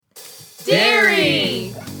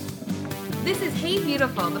Dairy! This is Hey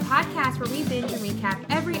Beautiful, the podcast where we binge and recap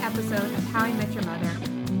every episode of How I Met Your Mother.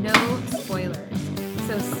 No spoilers.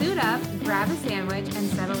 So suit up, grab a sandwich, and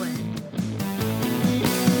settle in.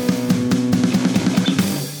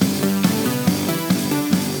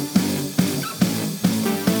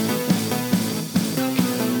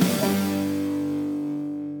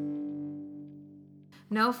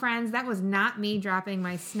 No, friends, that was not me dropping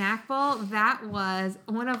my snack bowl. That was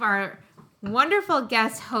one of our wonderful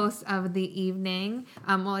guest hosts of the evening.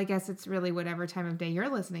 Well, I guess it's really whatever time of day you're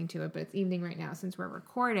listening to it, but it's evening right now since we're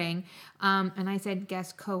recording. And I said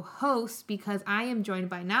guest co-host because I am joined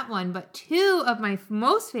by not one, but two of my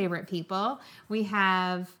most favorite people. We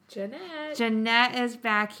have Jeanette. Jeanette is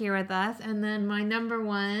back here with us. And then my number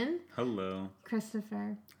one. Hello.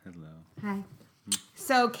 Christopher. Hello. Hi.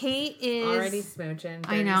 So Kate is already smooching. 30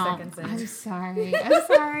 I know. Seconds in. I'm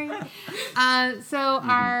sorry. So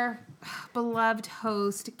our beloved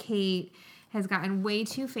host Kate has gotten way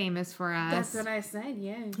too famous for us. That's what I said.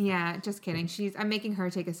 Yeah. Yeah, just kidding. I'm making her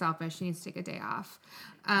take a selfish. She needs to take a day off.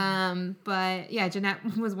 But yeah,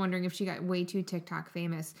 Jeanette was wondering if she got way too TikTok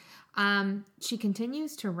famous. She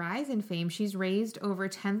continues to rise in fame. She's raised over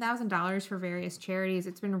 $10,000 for various charities.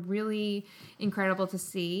 It's been really incredible to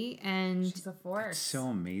see, and She's a force. So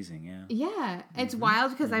amazing, yeah. yeah, it's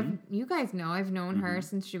wild because you guys know I've known her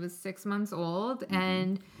since she was 6 months old,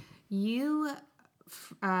 and you,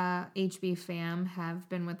 HB fam, have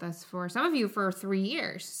been with us some of you for 3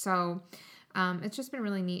 years. So it's just been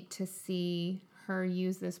really neat to see her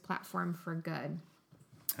use this platform for good.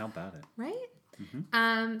 How about it? Right?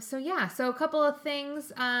 So a couple of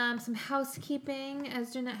things, some housekeeping,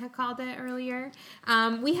 as Jeanette had called it earlier.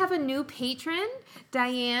 We have a new patron,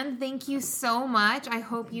 Diane. Thank you so much. I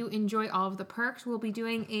hope you enjoy all of the perks. We'll be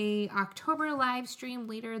doing a October live stream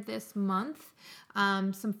later this month.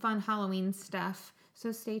 Some fun Halloween stuff.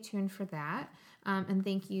 So stay tuned for that. And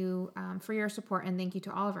thank you for your support, and thank you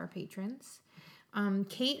to all of our patrons.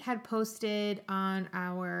 Kate had posted on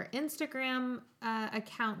our Instagram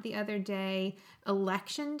account the other day,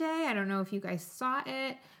 Election Day. I don't know if you guys saw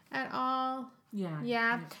it at all.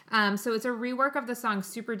 Yeah. So it's a rework of the song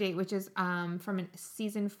Super Date, which is from a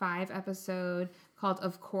season 5 episode called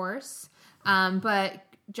Of Course. But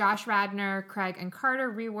Josh Radnor, Craig, and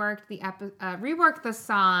Carter reworked the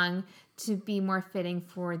song to be more fitting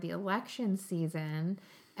for the election season.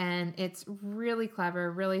 And it's really clever,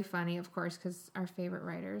 really funny, of course, because our favorite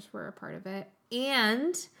writers were a part of it.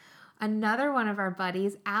 And another one of our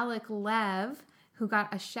buddies, Alec Lev, who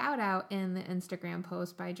got a shout out in the Instagram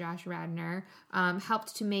post by Josh Radnor,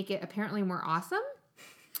 helped to make it apparently more awesome.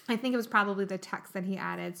 I think it was probably the text that he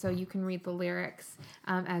added, so you can read the lyrics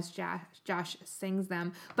as Josh sings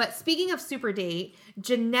them. But speaking of Super Date,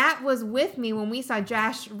 Jeanette was with me when we saw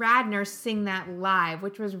Josh Radnor sing that live,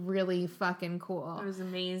 which was really fucking cool. It was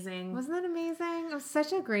amazing. Wasn't that amazing? It was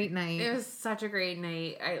such a great night. It was such a great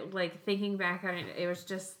night. I like thinking back on it. It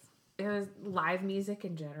was live music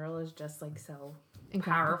in general is just like so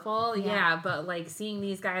powerful. Yeah, but like seeing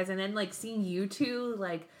these guys and then like seeing you two,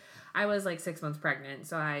 like I was like 6 months pregnant,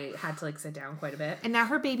 so I had to like sit down quite a bit. And now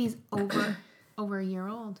her baby's over a year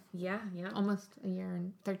old. Yeah. Almost a year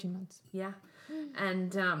and 13 months. Yeah.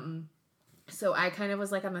 And so I kind of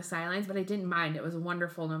was like on the sidelines, but I didn't mind. It was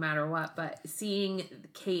wonderful no matter what. But seeing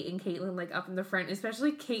Kate and Caitlin like up in the front,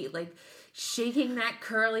 especially Kate like shaking that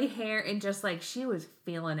curly hair and just like she was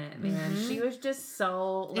feeling it, man. She was just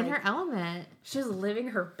so like, in her element. She was living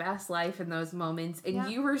her best life in those moments. And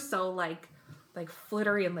you were so like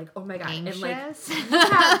flittery and like, oh my God. Anxious? And like,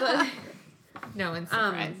 yeah, but no one's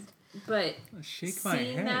surprised. But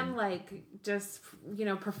seeing them like just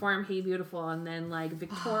perform Hey Beautiful and then like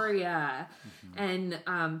Victoria and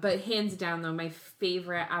but hands down though my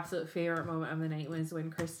absolute favorite moment of the night was when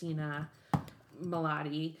Christina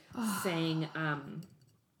Milioti sang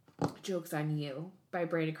Joke's on You by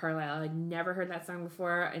Brandi Carlile. I'd never heard that song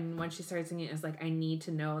before, and when she started singing it, I was like, I need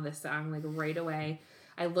to know this song like right away.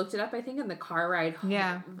 I looked it up, I think, in the car ride home,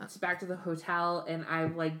 back to the hotel, and I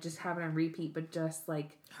like just have it on repeat, but just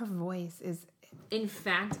like her voice is. In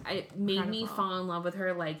fact, it made me fall in love with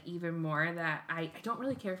her like even more. That I don't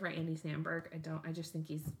really care for Andy Samberg. I just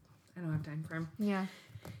think I don't have time for him. Yeah.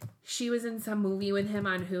 She was in some movie with him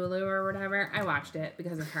on Hulu or whatever. I watched it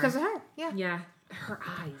because of her. Because of her, yeah. Yeah, her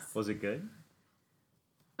eyes. Was it good?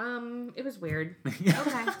 It was weird.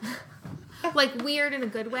 Okay. Like weird in a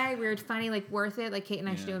good way, weird, funny, like worth it. Like Kate and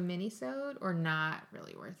I should do a mini-sode, or not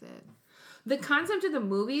really worth it. The concept of the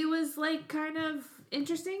movie was like kind of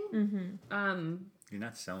interesting. Mm-hmm. You're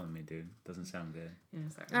not selling me, dude. Doesn't sound good. Yeah,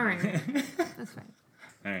 sorry. All right. That's fine.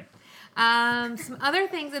 All right. Some other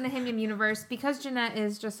things in the Hymnium universe, because Jeanette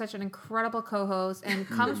is just such an incredible co-host and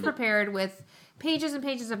comes prepared with pages and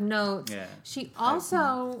pages of notes. Yeah. She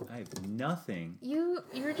also I have nothing.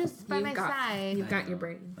 you're just by my side. You've got your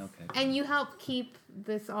brains. Okay. And you help keep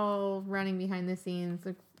this all running behind the scenes.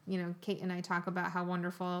 Like, Kate and I talk about how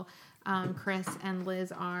wonderful Chris and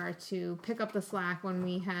Liz are to pick up the slack when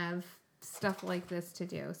we have stuff like this to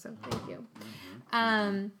do. So thank you.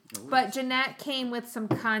 But Jeanette came with some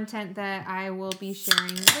content that I will be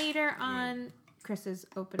sharing later on. Chris is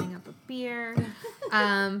opening up a beer.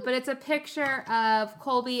 But it's a picture of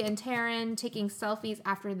Colby and Taryn taking selfies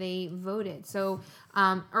after they voted. So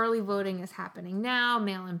early voting is happening now,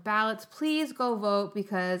 mail-in ballots. Please go vote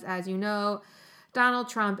because, as you know, Donald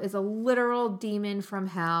Trump is a literal demon from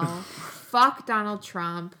hell. Fuck Donald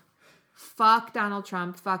Trump. Fuck Donald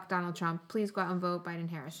Trump. Fuck Donald Trump. Please go out and vote Biden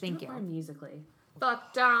Harris. Thank you. Musically.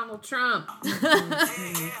 Fuck Donald Trump.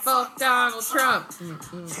 Fuck Donald Trump.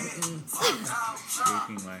 Shaking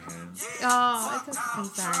my head. Oh, I'm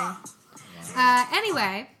sorry.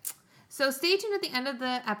 Anyway, so stay tuned at the end of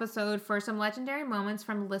the episode for some legendary moments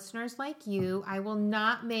from listeners like you. I will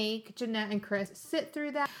not make Jeanette and Chris sit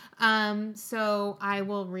through that. So I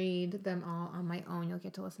will read them all on my own. You'll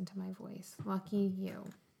get to listen to my voice. Lucky you.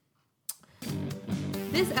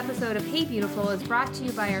 This episode of Hey Beautiful is brought to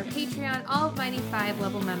you by our Patreon Almighty 5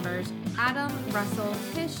 level members, Adam, Russell,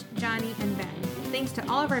 Tish, Johnny, and Ben. Thanks to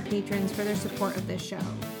all of our patrons for their support of this show.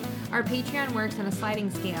 Our Patreon works on a sliding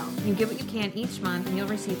scale. You give what you can each month and you'll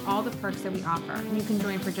receive all the perks that we offer. You can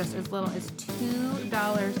join for just as little as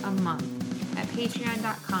 $2 a month at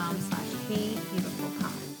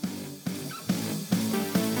patreon.com/HeyBeautifulPod.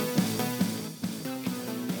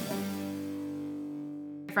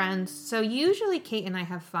 Friends, so usually Kate and I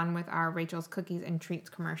have fun with our Rachel's Cookies and Treats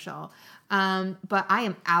commercial, but I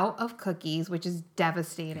am out of cookies, which is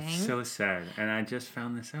devastating. So sad, and I just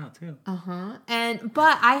found this out too.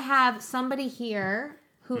 But I have somebody here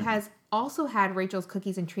who has also had Rachel's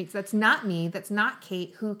Cookies and Treats. That's not me. That's not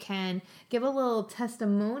Kate, who can give a little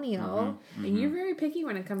testimonial. And you're very picky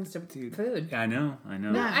when it comes to food. I know. No,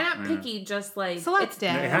 I'm not picky. Just like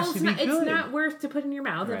Selective. It has to be it's good. not worth to put in your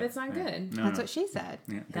mouth if Right, it's not good. No, That's what she said.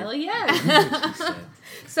 Yeah, Hell yeah. that's what she said.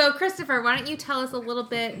 So, Christopher, why don't you tell us a little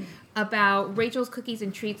bit about Rachel's Cookies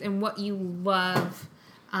and Treats and what you love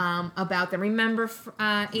about them. Remember,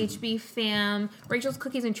 HB fam, Rachel's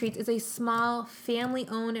Cookies and Treats is a small,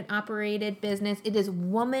 family-owned and operated business. It is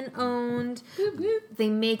woman-owned. They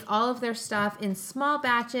make all of their stuff in small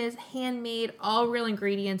batches, handmade, all real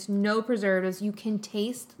ingredients, no preservatives. You can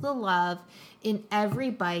taste the love in every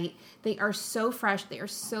bite. They are so fresh. They are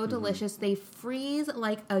so delicious. They freeze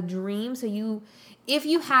like a dream. So if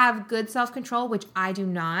you have good self-control, which I do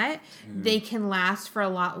not, they can last for a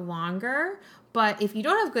lot longer. But if you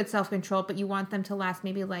don't have good self-control, but you want them to last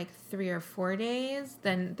maybe like 3 or 4 days,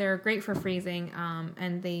 then they're great for freezing.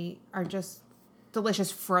 And they are just delicious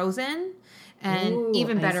frozen and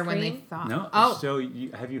even better when they thaw. No. Oh. So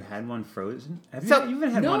have you had one frozen? Have So- you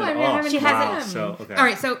even had No, one at I all? haven't She had hasn't. them. So, okay. All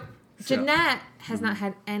right, so Jeanette has not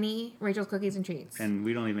had any Rachel's Cookies and Treats. And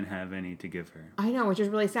we don't even have any to give her. I know, which is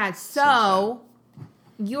really sad. So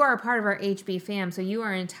you are a part of our HB fam, so you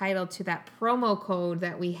are entitled to that promo code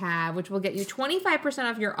that we have, which will get you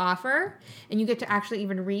 25% off your offer, and you get to actually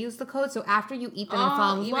even reuse the code. So after you eat them and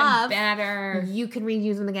fall in even love, better. you can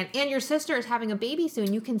reuse them again. And your sister is having a baby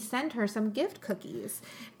soon. You can send her some gift cookies.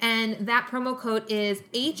 And that promo code is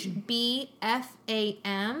HBFAM.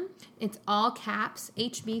 It's all caps,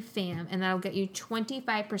 HBFAM, and that'll get you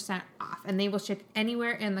 25% off. And they will ship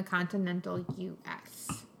anywhere in the continental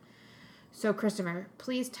U.S. So, Christopher,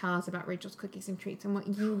 please tell us about Rachel's Cookies and Treats and what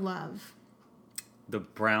you love. The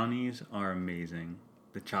brownies are amazing.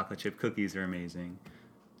 The chocolate chip cookies are amazing.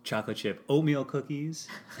 Chocolate chip oatmeal cookies.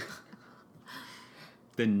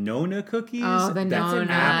 The Nona cookies. Oh, the That's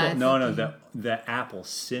Nona. apple. No, the apple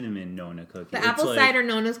cinnamon Nona cookie. The It's apple like- cider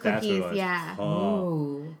Nona's that's what it cookies, was. yeah.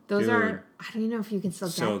 Oh, Those dude. are, I don't even know if you can still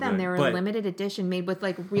get So them. good. They were But- limited edition, made with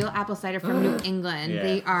like real apple cider from New England. Yeah.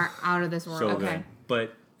 They are out of this world. so Okay. good.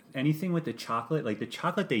 But anything with the chocolate, like the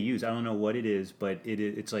chocolate they use, I don't know what it is, but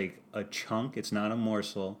it's like a chunk. It's not a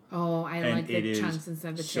morsel. Oh, I And like it the is chunks instead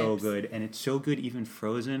of the so chips. good, and it's so good even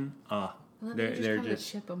frozen. They're just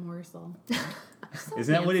just. chip a morsel.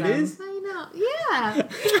 Isn't that what it handsome. is? I know. Yeah.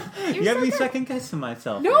 You have me second guessing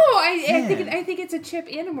myself. No, I Yeah. think it's a chip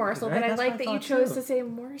and a morsel, Right, but I that's like what that I you thought, chose too. to say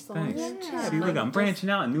morsel. Thanks. Yeah. See, look, I'm branching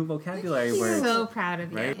out new vocabulary words. So proud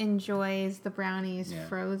of you. Right? Enjoys the brownies Yeah.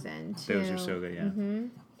 frozen too. Those are so good, yeah.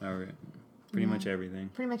 All right. Pretty much everything.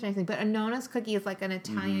 Pretty much anything. But a Nona's cookie is like an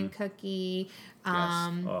Italian cookie.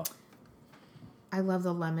 Yes. Oh. I love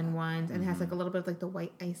the lemon ones, and it has like a little bit of like the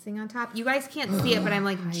white icing on top. You guys can't see it, but I'm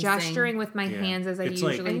like Icing. gesturing with my hands as I It's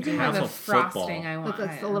like usually I do. do half have a the frosting. football. I want Look,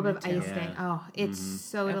 it's a little bit of me too. icing. Yeah. Oh, it's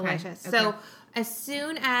so Okay. delicious. Okay. So as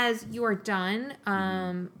soon as you are done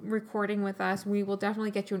recording with us, we will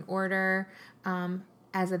definitely get you an order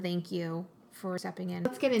as a thank you for stepping in.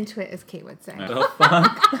 Let's get into it, as Kate would say. Oh,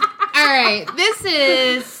 fuck. All right, this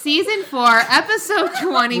is season 4, episode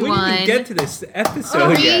 21. We didn't even get to this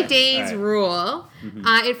episode 3 yet. Days All right. Rule.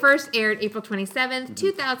 It first aired April 27th,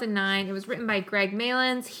 2009. It was written by Greg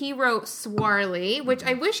Malins. He wrote Swarley, which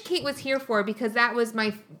I wish Kate was here for because that was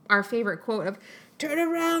our favorite quote of "Turn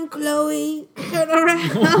around, Chloe. Turn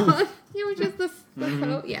around." You were just the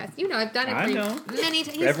quote. Yes, you know I've done it I for you know. many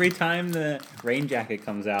times. Every time the rain jacket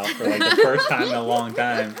comes out for like the first time in a long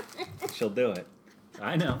time, she'll do it.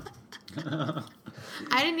 I know.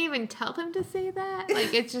 I didn't even tell him to say that.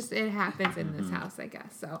 Like, it happens in this house, I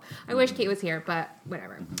guess. So I wish Kate was here, but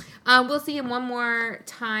whatever. We'll see him one more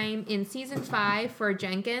time in season 5 for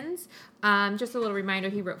Jenkins. Just a little reminder,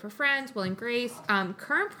 he wrote for Friends, Will and Grace.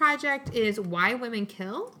 Current project is Why Women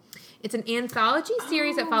Kill. It's an anthology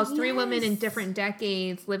series that follows 3 women in different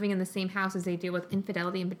decades living in the same house as they deal with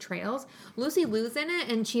infidelity and betrayals. Lucy Liu's in it,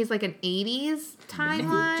 and she's like an 80s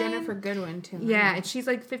timeline. Jennifer Goodwin too. Yeah, and she's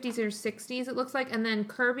like 50s or 60s, it looks like. And then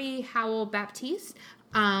Kirby Howell Baptiste.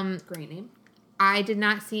 Great name. I did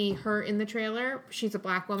not see her in the trailer. She's a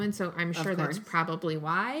black woman, so I'm sure that's course. probably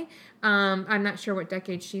why. I'm not sure what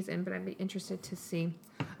decade she's in, but I'd be interested to see.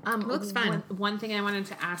 Looks fun. One thing I wanted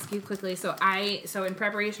to ask you quickly. So in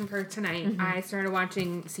preparation for tonight, I started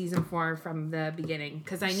watching season 4 from the beginning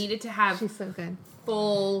because I needed to have She's so good.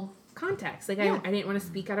 full context. Like Yeah. I didn't want to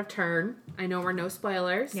speak out of turn. I know we're no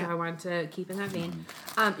spoilers, so Yeah. I wanted to keep in that vein.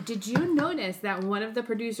 Did you notice that one of the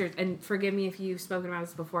producers, and forgive me if you've spoken about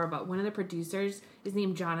this before, but one of the producers is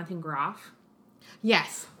named Jonathan Groff?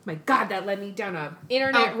 Yes. My God, that led me down a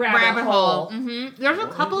internet rabbit hole. There's a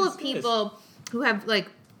What couple is of this? people who have like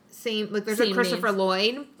there's a Same Christopher names.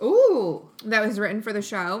 Lloyd Ooh. that was written for the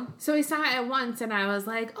show. So I saw it at once, and I was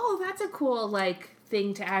like, "Oh, that's a cool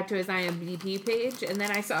thing to add to his IMDb page." And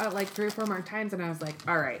then I saw it like 3 or 4 more times, and I was like,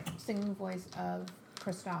 "All right, Singing voice of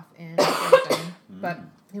Kristoff in Frozen, but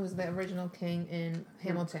he was the original king in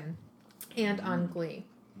Hamilton and on Glee.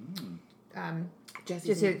 Jesse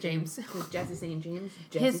Just St. hit James. Because Jesse St. James,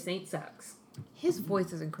 Jesse His- St. sucks. His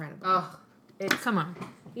voice is incredible. Oh, it's Come on.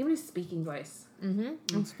 even his speaking voice.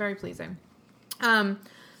 It's very pleasing.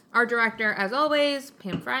 Our director, as always,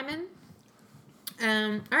 Pam Fryman.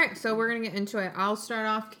 All right, so we're going to get into it. I'll start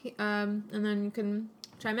off, and then you can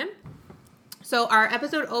chime in. So our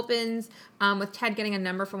episode opens with Ted getting a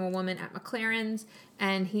number from a woman at McLaren's,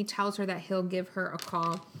 and he tells her that he'll give her a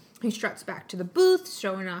call. He struts back to the booth,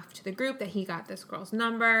 showing off to the group that he got this girl's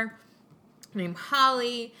number, named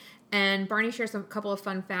Holly. And Barney shares a couple of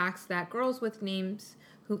fun facts that girls with names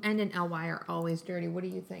who end in LY are always dirty. What do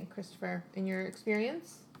you think, Christopher, in your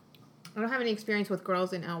experience? I don't have any experience with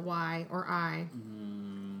girls in LY or I.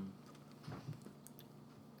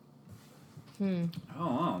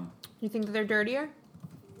 Oh, You think that they're dirtier?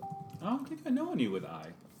 I don't think I know any with I.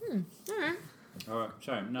 All right. Or,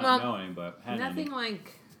 sorry, not Well, knowing, but had Nothing any.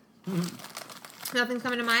 like Nothing's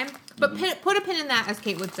coming to mind. But put a pin in that, as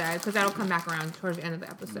Kate would say, because that'll come back around towards the end of the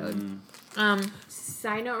episode.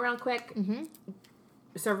 side note, real quick.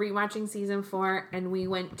 So rewatching season 4, and we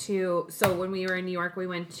went to when we were in New York, we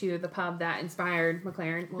went to the pub that inspired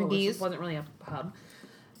McLaren. Well, McGee's. it wasn't really a pub,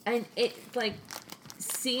 and it like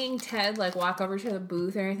seeing Ted like walk over to the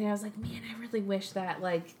booth and everything. I was like, man, I really wish that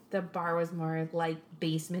like the bar was more like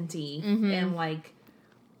basementy and like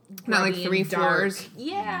Not like grubby 3 and dark. floors.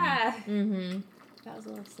 Yeah, that was a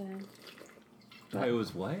little sad. Oh, it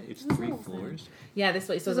was what? It's was 3 a little floors? Yeah, this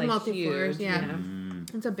place was It's a like multi-floors, huge. yeah.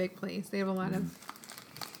 It's a big place. They have a lot of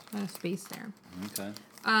space there. Okay.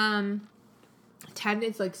 Ted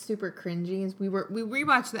is like super cringy. We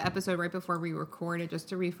rewatched the episode right before we recorded just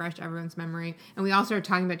to refresh everyone's memory, and we all started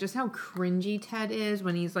talking about just how cringy Ted is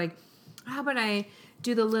when he's like, "How about I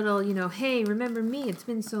do the little, hey, remember me? It's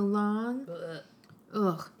been so long."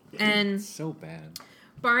 Ugh. And So bad.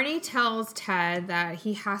 Barney tells Ted that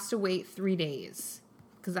he has to wait 3 days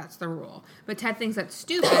because that's the rule. But Ted thinks that's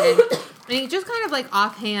stupid. And he just kind of like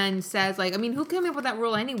offhand says, like, I mean, who came up with that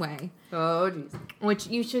rule anyway? Oh, jeez. Which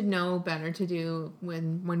you should know better to do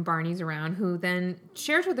when Barney's around, who then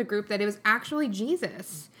shares with the group that it was actually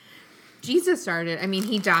Jesus. Jesus started. I mean,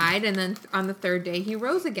 he died, and then on the 3rd day, he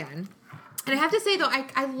rose again. And I have to say, though,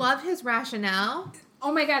 I love his rationale.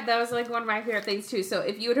 Oh my God, that was like one of my favorite things too. So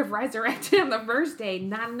if you would have resurrected on the first day,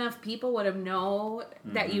 not enough people would have known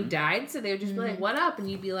that you died. So they would just be like, "What up?" And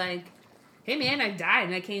you'd be like, hey man, I died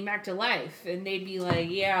and I came back to life. And they'd be like,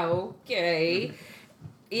 yeah, okay.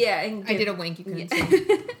 Yeah. And I did a wink, you couldn't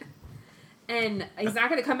see. And he's not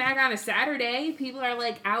going to come back on a Saturday. People are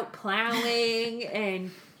like out plowing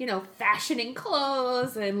and, you know, fashioning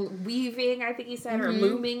clothes and weaving, I think he said, or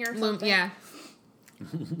looming or something. Yeah.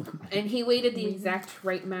 And he waited the exact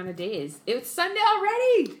right amount of days. It was Sunday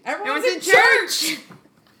already. Everyone's in Everyone's church.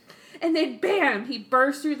 And then bam, he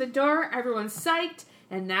bursts through the door. Everyone's psyched.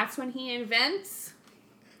 And that's when he invents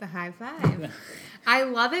The high five. I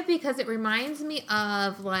love it because it reminds me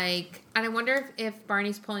of, like, and I wonder if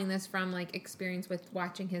Barney's pulling this from, like, experience with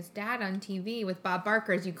watching his dad on TV with Bob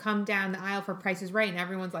Barker as you come down the aisle for Price is Right and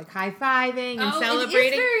everyone's, like, high-fiving and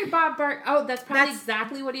celebrating. It's very Bob Barker. Oh, that's probably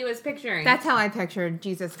exactly what he was picturing. That's how I pictured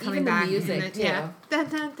Jesus coming Even the back. music, too. Yeah. Dun,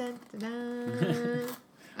 dun, dun, dun, dun.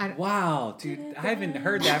 Wow, dude, I haven't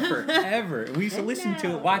heard that forever. We used to listen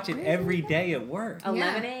to it, watch it every day at work.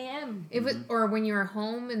 11 a.m. It was, or when you were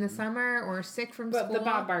home in the summer or sick from But school. the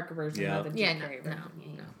Bob Barker version, Yeah. not the Yeah, Jim no, Carrey no, version.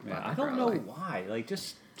 no. Yeah, Bob I Barker don't know all the way. why. Like,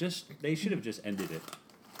 just they should have just ended it,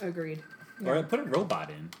 Agreed. or put a robot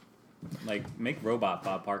in, like make robot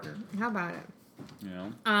Bob Parker. How about it? You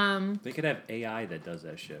know, they could have AI that does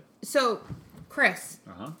that shit. So, Chris,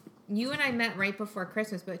 Uh-huh. you and I met right before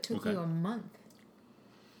Christmas, but it took Okay. you a month.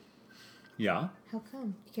 Yeah. How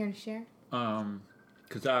come? You care to share?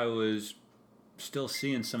 Because I was still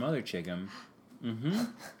seeing some other chicken.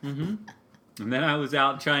 And then I was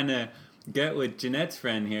out trying to get with Jeanette's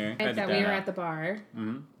friend here. That we were at the bar.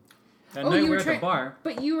 That night we were at the bar.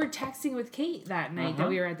 But you were texting with Kate that night that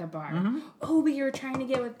we were at the bar. Oh, but you were trying to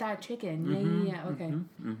get with that chicken. Yeah. Okay.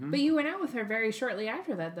 But you went out with her very shortly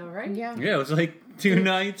after that, though, right? Yeah. Yeah, it was like 2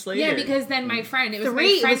 nights later. Yeah, because then my friend, it was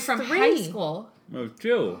Three. my friend It was from three. high school. It was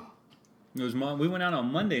 2. It was we went out on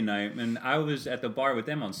Monday night, and I was at the bar with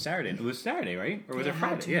them on Saturday. It was Saturday, right? Or was it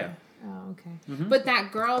Friday? Yeah. Oh, okay. But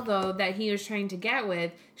that girl, though, that he was trying to get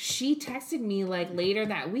with, she texted me, like, later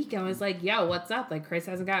that week and was like, yo, what's up? Like, Chris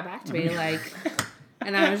hasn't got back to me. Like,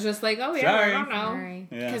 and I was just like, oh, yeah, Sorry. I don't know. Sorry.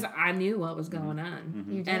 Because I knew what was going on.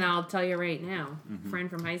 You did. And I'll tell you right now, friend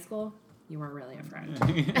from high school, you weren't really a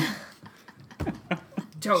friend.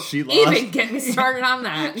 Don't She even lost. get me started on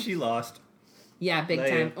that. She lost. Yeah, big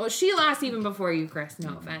Later. time. Well, she lost even before you, Chris.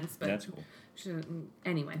 No offense, but That's cool.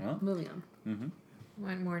 anyway, Well. moving on.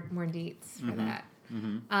 Want more deets for that.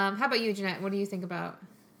 How about you, Jeanette? What do you think about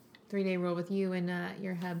 3-day rule with you and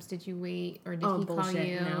your hubs? Did you wait, or did he call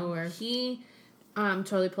you? No. Or He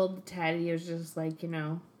totally pulled the Ted. He was just like,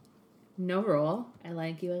 no rule. I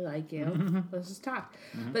like you. Let's just talk.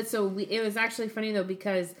 But so it was actually funny though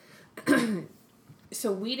because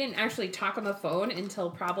so we didn't actually talk on the phone until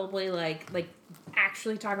probably like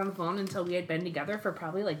actually talk on the phone until we had been together for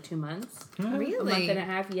probably like 2 months. really? A month and a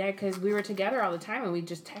half, yeah, because we were together all the time and we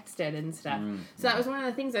just texted and stuff. So that was one of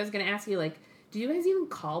the things I was going to ask you, like, do you guys even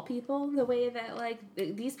call people the way that, like,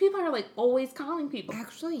 these people are, like, always calling people?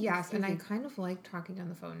 Actually, yes, and I kind of like talking on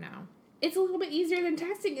the phone now. It's a little bit easier than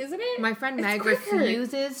texting, isn't it? My friend It's Meg quicker.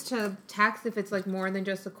 refuses to text if it's like more than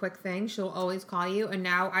just a quick thing. She'll always call you, and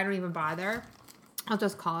now I don't even bother. I'll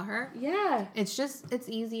just call her. Yeah. It's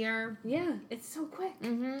easier. Yeah. It's so quick.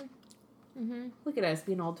 Mm-hmm. Look at us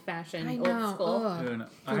being old-fashioned, I old know. school. Ugh. Dude,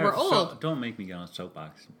 We're old. Don't make me get on a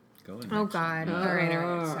soapbox. Go in. Oh God! All right,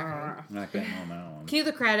 sorry. I'm not getting on that one. Cue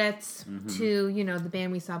the credits to the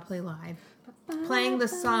band we saw play live, playing the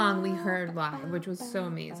song we heard live, which was so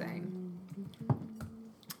amazing. Do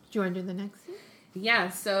you want to do the next scene? Yeah,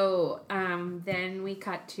 so then we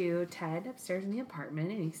cut to Ted upstairs in the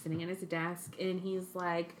apartment, and he's sitting at his desk, and he's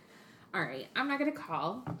like, all right, I'm not going to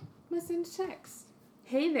call. I'm going to send a text.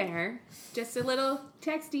 Hey there, just a little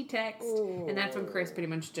texty text. And that's when Chris pretty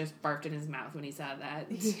much just barfed in his mouth when he saw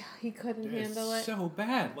that. He couldn't handle it. So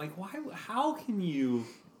bad. Like, why? How can you?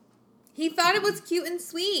 He thought it was cute and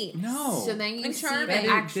sweet. No. So then you And see charming. the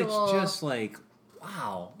actual... It's just like,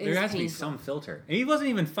 wow. It There was has to be painful. some filter. And he wasn't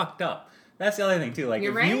even fucked up. That's the other thing too. Like,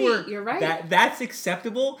 You're if you right, were, you're right. That's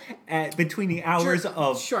acceptable at between the hours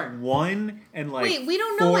of Sure. 1 and like. Wait, we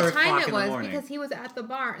don't know 4 what time o'clock it in the was morning. because he was at the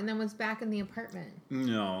bar and then was back in the apartment.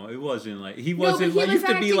 No, it wasn't like he No, but wasn't. he like, was used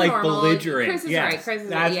to be acting like normal. belligerent. Chris is Yes, right. Chris is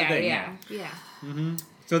that's right. the thing. Yeah.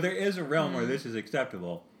 So there is a realm where this is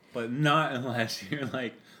acceptable, but not unless you're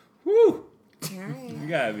like, whoo, you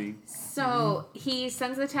gotta be. So he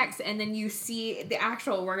sends the text, and then you see the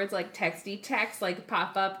actual words like texty text like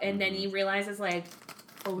pop up, and then he realizes like,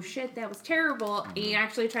 oh shit, that was terrible. And he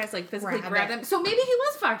actually tries to like physically grab it. them. So maybe he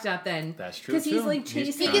was fucked up then. That's true, Because he's too. like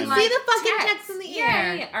He's chasing. trying. You can like, see the fucking texts. text in the Yeah,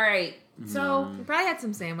 air. yeah. All right. So He probably had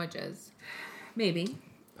some sandwiches. maybe.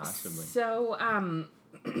 Possibly. So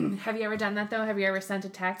Have you ever done that though? Have you ever sent a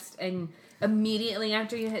text and immediately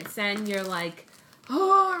after you hit send, you're like,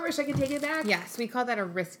 oh, I wish I could take it back? Yes, we call that a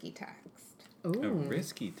risky text. Ooh. A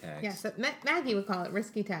risky text. Yeah, so Maggie would call it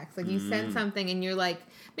risky text. Like you send something and you're like,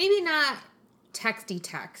 maybe not texty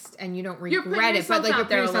text and you don't You're putting regret it, but yourself like you're out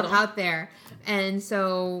there putting a yourself little. out there. And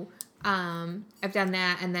so I've done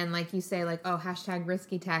that, and then like you say like, oh, hashtag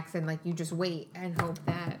risky text, and like you just wait and hope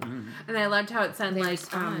that And I loved how it said they like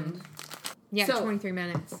respond. Yeah, so- 23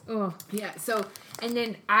 minutes. Oh, yeah, so and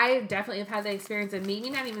then I definitely have had the experience of maybe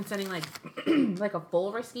not even sending like like a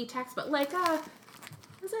full risky text, but like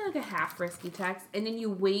was it like a half risky text, and then you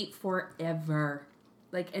wait forever.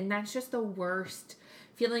 Like, and that's just the worst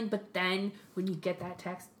feeling. But then when you get that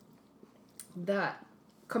text, the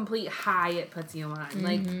complete high it puts you on.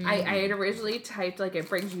 Like I had originally typed like it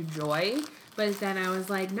brings you joy, but then I was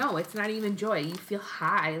like, no, it's not even joy. You feel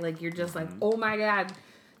high. Like you're just like, oh my God.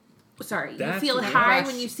 Sorry, That's you feel what high I-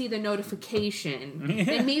 when you see the notification.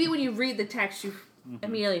 Yeah. And maybe when you read the text, you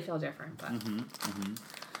immediately feel different. But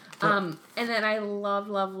and then I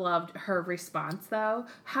loved her response though.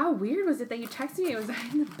 How weird was it that you texted me? It was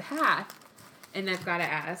in the bath. And I've got to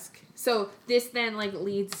ask. So this then like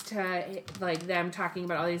leads to like them talking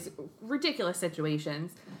about all these ridiculous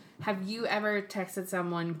situations. Have you ever texted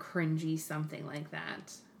someone cringy something like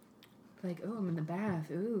that? Like, oh, I'm in the bath.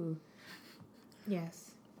 Ooh.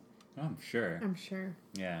 yes, I'm sure. I'm sure.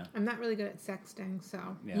 Yeah. I'm not really good at sexting, so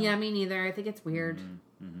Yeah, me neither. I think it's weird.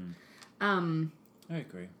 I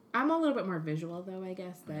agree. I'm a little bit more visual though, I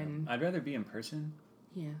guess, than I'd rather be in person.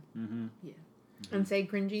 yeah. Mm-hmm. Yeah. and say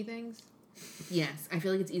cringy things. Yes, I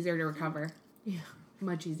feel like it's easier to recover. Yeah.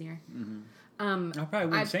 Much easier. I probably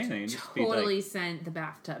wouldn't I've say anything. Just totally be sent the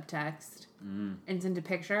bathtub text and sent a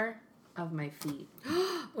picture of my feet.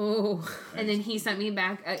 Oh, And then he sent me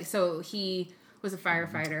back. So he was a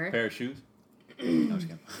firefighter. like, pair of shoes. I was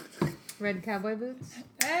kidding. red cowboy boots.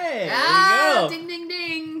 Hey, Ah, there you go. ding, ding,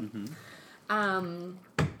 ding.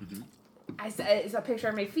 I said it's a picture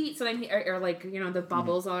of my feet. So then he, or like, you know, the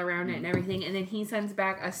bubbles all around it and everything. And then he sends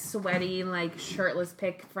back a sweaty, like shirtless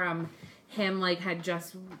pic from him, like had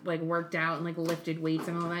just like worked out and like lifted weights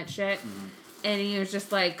and all that shit. And he was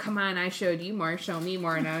just like, come on, I showed you more, show me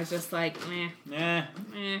more. And I was just like, Nah.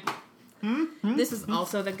 This is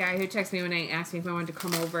also the guy who texted me when I asked me if I wanted to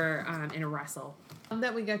come over and wrestle.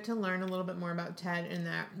 That we got to learn a little bit more about Ted, and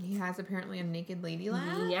that he has apparently a naked lady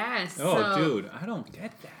lab. Yes. Oh, so- dude, I don't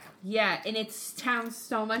get that. Yeah, and it sounds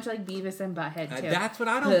so much like Beavis and Butthead, too. That's what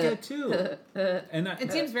I don't get too. And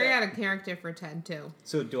It seems very out of character for Ted too.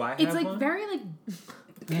 So do I have It's like one? very like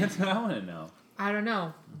That's what I want to know. I don't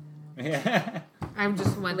know. Yeah. I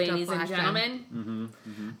just went ladies to and flash gentlemen.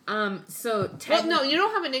 in. So Ted, Well, no, you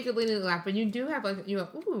don't have a naked lady lap, but you do have like you go,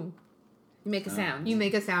 ooh. you make a sound. You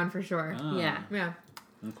make a sound for sure. Oh, Yeah. Yeah.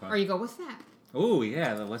 Okay. Or you go, what's that? Oh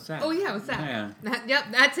yeah, what's that? Oh yeah, what's that? Yeah. Yep,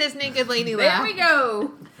 that's his naked lady There laugh. we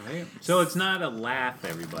go. Right. So it's not a laugh,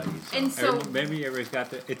 everybody. And so- maybe everybody's got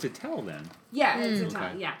the. It's a tell then. Yeah, it's a Okay.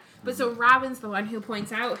 tell. Yeah. But so Robin's the one who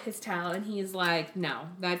points out his tell, and he's like, no,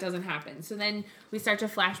 that doesn't happen. So then we start to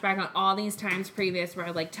flash back on all these times previous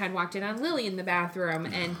where, like, Ted walked in on Lily in the bathroom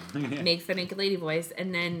and makes the naked lady voice.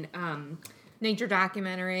 And then, Nature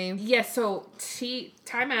documentary. so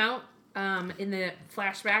time out in the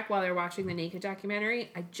flashback while they're watching the naked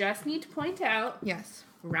documentary. I just need to point out Yes.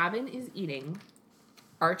 Robin is eating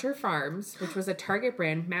Archer Farms, which was a Target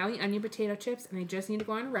brand, Maui onion potato chips, and I just need to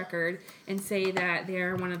go on record and say that they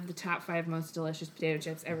are one of the top 5 most delicious potato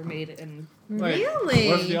chips ever made, and Wait, Really?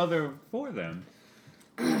 What's the other 4 then?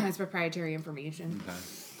 has proprietary information.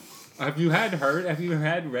 Okay. Have you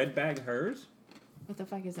had Red Bag hers? What the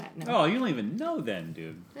fuck is that? No. Oh, you don't even know then,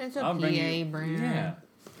 dude. It's a I'll bring PA you- brand. Yeah.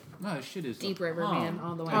 Oh, shit is Deep River Man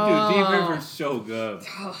all the way. Dude, Deep Oh. River's so good.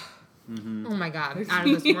 Oh my god. Out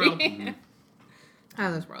of this world. Out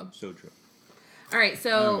of this world. So true. All right,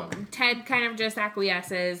 so Oh, well. Ted kind of just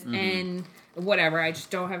acquiesces and whatever. I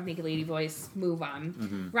just don't have naked lady voice. Move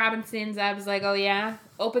on. Robin stands up, is like, "Oh yeah,"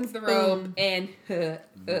 opens the robe, and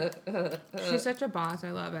She's such a boss.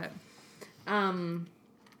 I love it.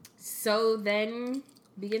 So then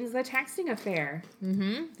begins the texting affair.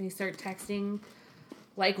 Mm-hmm. They start texting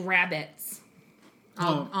like rabbits.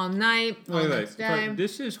 All night. All next day.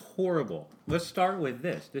 This is horrible. Let's start with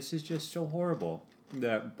this. This is just so horrible.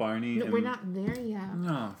 That Barney. No, and... we're not there yet.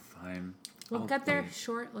 No, fine. We'll Oh, get there please.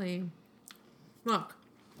 shortly. Look,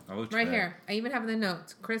 I will right try. here. I even have the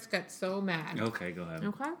notes. Chris got so mad. Okay, go ahead.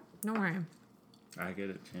 Okay? Don't worry. I get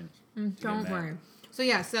a chance. to get Don't mad. worry. So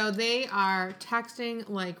yeah, so they are texting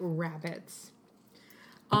like rabbits.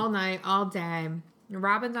 All night, all day.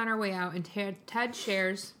 Robin's on her way out, and Ted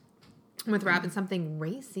shares with Robin something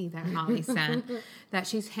racy that Holly sent, that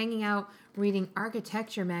she's hanging out reading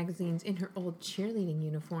architecture magazines in her old cheerleading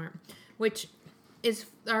uniform, which is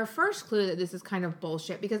our first clue that this is kind of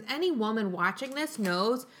bullshit, because any woman watching this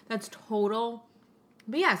knows that's total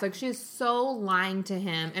BS. Like, she's so lying to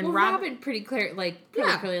him. And Robin pretty clearly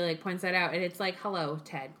points that out, and it's like, hello,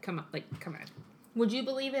 Ted, come on. Would you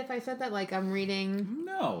believe if I said that, like, I'm reading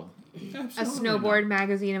No. a Absolutely snowboard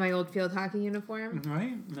magazine in my old field hockey uniform? not.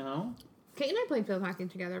 Right? No. Kate and I played field hockey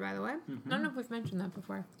together, by the way. Mm-hmm. I don't know if we've mentioned that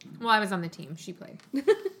before. Well, I was on the team. She played.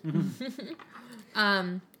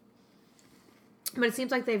 But it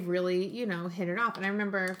seems like they've really, hit it off. And I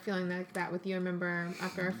remember feeling like that with you. I remember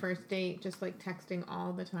after our first date, just, like, texting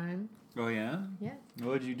all the time. Oh, yeah? Yeah.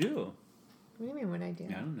 What'd you do? What do you mean, what'd I do?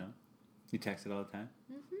 I don't know. You texted all the time?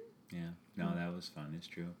 Mm-hmm. Yeah. No, that was fun. It's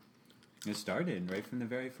true. It started right from the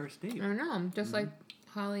very first date. I don't know. Just like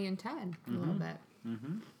Holly and Ted a little bit.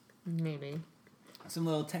 Mm-hmm. Maybe. Some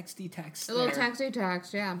little texty text. A little texty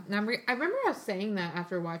text, yeah. And I remember us saying that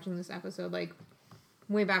after watching this episode, like,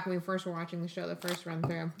 way back when we first were watching the show, the first run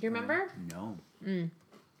through. Do you remember? No.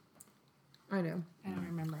 I do. I don't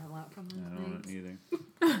remember a lot from those I don't nights. either.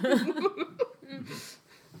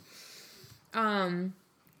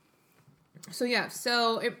 So yeah,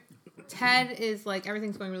 Ted is like,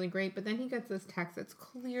 everything's going really great, but then he gets this text that's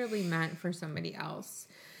clearly meant for somebody else.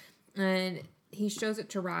 And he shows it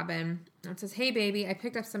to Robin. And it says, "Hey baby, I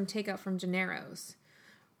picked up some takeout from Gennaro's."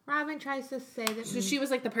 Robin tries to say that So she was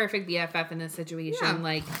like the perfect BFF in this situation, Yeah.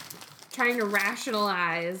 like trying to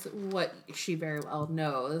rationalize what she very well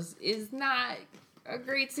knows is not a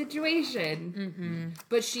great situation. Mm-hmm.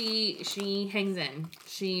 But she hangs in.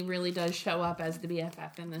 She really does show up as the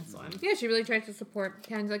BFF in this one. Yeah, she really tries to support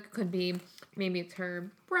Ken. Like, it could be maybe it's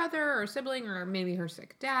her brother or sibling, or maybe her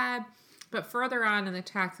sick dad. But further on in the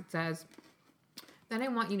text, it says, "Then I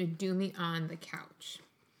want you to do me on the couch."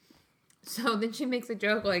 So then she makes a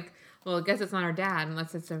joke like, well, I guess it's not her dad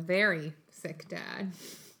unless it's a very sick dad.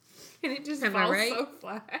 And it just Am I falls right? so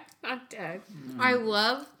flat. Not dead.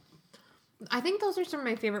 I think those are some of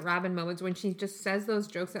my favorite Robin moments, when she just says those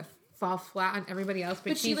jokes that fall flat on everybody else.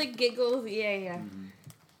 But she like giggles. Yeah.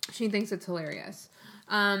 She thinks it's hilarious.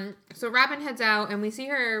 So Robin heads out, and we see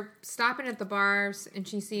her stopping at the bars, and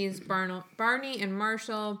she sees Barney and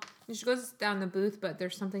Marshall. And she goes down the booth, but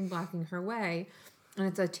there's something blocking her way. And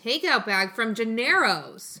it's a takeout bag from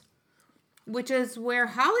Gennaro's, which is where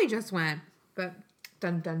Holly just went. But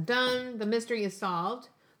dun dun dun, the mystery is solved.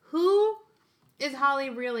 Who is Holly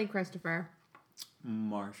really, Christopher?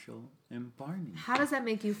 Marshall and Barney. How does that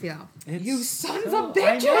make you feel? You sons of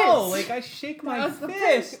bitches! I know, like, I shake my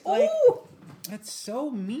fist. Like, that's so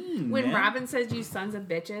mean. When man. Robin says "you sons of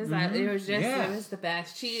bitches," it was just it was the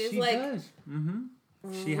best. She is like does.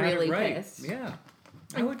 She had really it right. pissed. Yeah,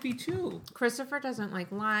 I would be too. Christopher doesn't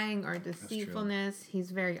like lying or deceitfulness.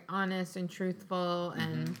 He's very honest and truthful,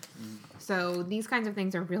 and so these kinds of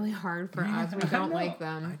things are really hard for us. We don't like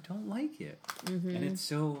them. I don't like it, and it's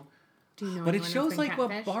so. Do you know? But it anyone shows that's been like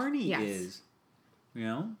what catfished? Barney Yes. is. You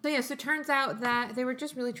know. So yeah, so it turns out that they were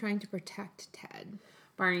just really trying to protect Ted.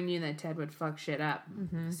 Barney knew that Ted would fuck shit up,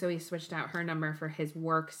 so he switched out her number for his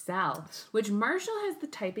work cell, which Marshall has the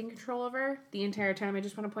typing control over the entire time. I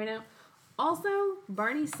just want to point out. Also,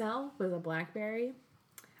 Barney's cell was a BlackBerry.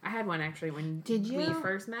 I had one actually when we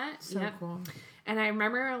first met. So cool. And I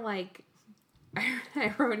remember like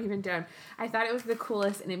I wrote even down. I thought it was the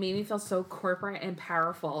coolest, and it made me feel so corporate and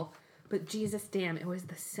powerful. But Jesus damn, it was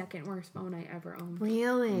the second worst phone I ever owned.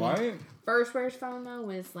 Really? Why? First worst phone though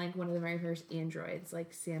was like one of the very first Androids,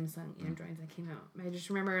 like Samsung Androids that came out. I just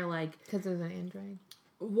remember like Because it was an Android.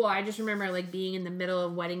 well, I just remember like being in the middle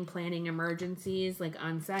of wedding planning emergencies, like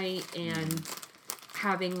on site, and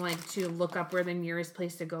having like to look up where the nearest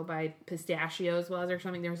place to go buy pistachios was or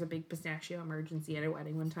something. There was a big pistachio emergency at a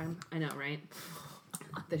wedding one time. I know, right?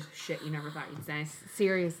 The shit you never thought you'd say.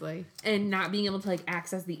 Seriously. And not being able to like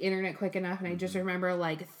access the internet quick enough. And I just remember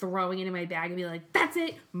like throwing it in my bag and be like, that's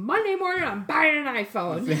it. Monday morning, I'm buying an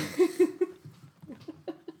iPhone.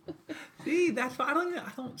 See, that's why I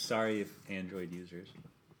don't. Sorry if Android users.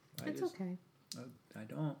 It's okay. I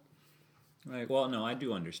don't. Like, well, no, I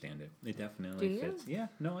do understand it. It definitely Do you? fits. Yeah,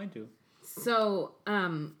 no, I do. So,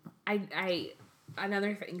 I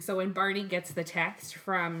another thing. So when Barney gets the text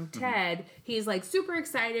from Ted, he's like super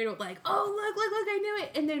excited, like, oh, look, I knew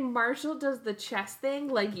it. And then Marshall does the chess thing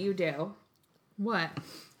like you do. What?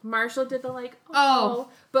 Marshall did the like, Oh.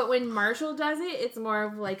 But when Marshall does it, it's more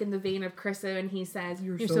of like in the vein of Krista, and he says,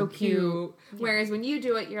 you're so cute. Whereas when you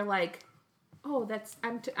do it, you're like, oh, that's,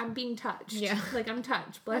 I'm being touched. Yeah. Like, I'm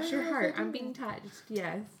touched. Bless your heart. I'm being touched.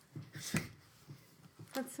 Yes.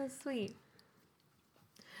 That's so sweet.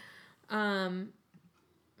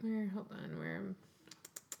 Where?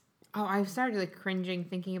 Oh, I started like cringing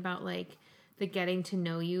thinking about like the getting to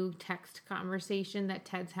know you text conversation that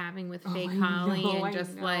Ted's having with fake Holly, and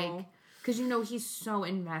just like, because he's so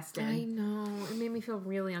invested. I know, it made me feel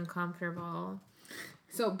really uncomfortable.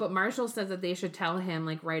 So, but Marshall says that they should tell him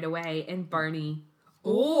like right away, and Barney,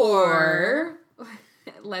 or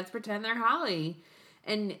let's pretend they're Holly,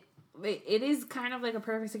 and it is kind of like a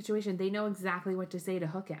perfect situation. They know exactly what to say to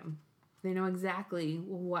hook him. They know exactly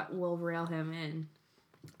what will reel him in.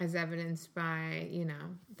 As evidenced by,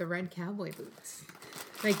 the red cowboy boots.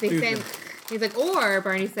 Like they say, he's like, or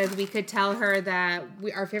Barney says we could tell her that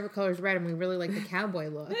our favorite color is red and we really like the cowboy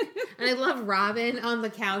look. And I love Robin on the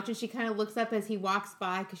couch, and she kind of looks up as he walks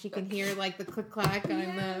by because she can hear like the click clack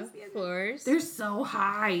on the floors. They're so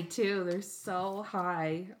high too. They're so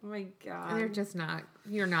high. Oh my god. They're just not.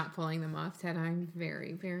 You're not pulling them off, Ted. I'm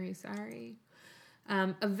very, very sorry.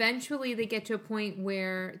 Eventually, they get to a point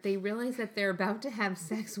where they realize that they're about to have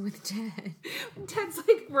sex with Ted. Ted's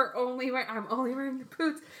like, I'm only wearing the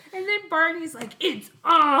boots. And then Barney's like, it's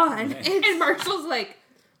on. And Marshall's like,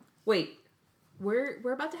 wait, we're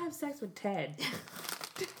about to have sex with Ted.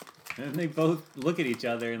 And they both look at each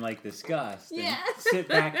other in like disgust and Yeah. sit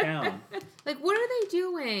back down. Like, what are they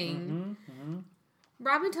doing?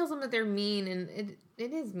 Robin tells them that they're mean, and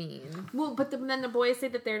it is mean. Well, but then the boys say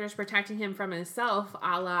that they're just protecting him from himself,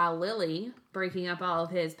 a la Lily, breaking up all of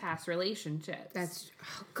his past relationships. That's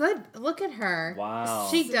good. Look at her. Wow.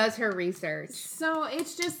 She does her research. So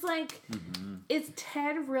it's just like, is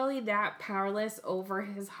Ted really that powerless over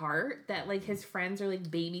his heart that like his friends are like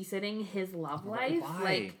babysitting his love life? Why?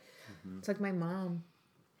 Like, It's like my mom.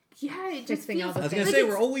 yeah, it just Fixing all feels... the I was gonna Like, say,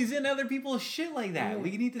 we're always in other people's shit like that.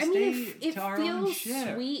 We need to stay it to our own feels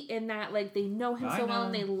shit. sweet in that like they know him I so well know.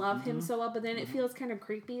 and they love him so well, but then it feels kind of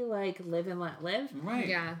creepy, like live and let live. Right.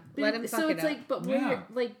 Yeah. But Let him fuck so it it's up. like, but Yeah.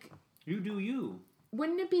 like, You do you.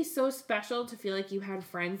 wouldn't it be so special to feel like you had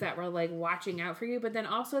friends that were like watching out for you, but then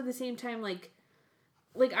also at the same time, like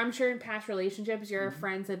I'm sure in past relationships your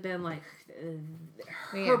friends have been like,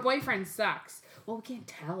 her boyfriend sucks. Well, we can't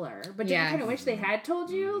tell her, but do you kind of wish they had told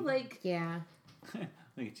you? Like, Yeah.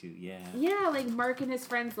 Look at you, yeah. yeah, like Mark and his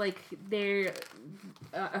friends, like they're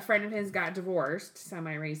a friend of his got divorced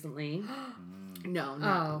semi recently.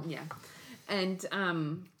 No, yeah, and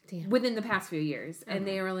Damn. within the past few years, and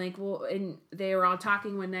they were like, well, and they were all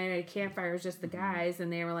talking one night at a campfire, it was just the guys,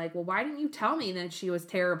 and they were like, well, why didn't you tell me that she was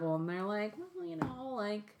terrible? And they're like, well,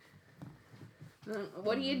 like,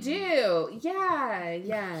 what do you do?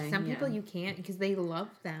 Yeah. Some people you can't because they love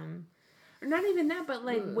them. Or not even that, but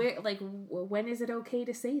like, when is it okay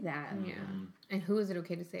to say that? Yeah. And who is it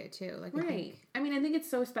okay to say it to? Like, Right. I mean, I think it's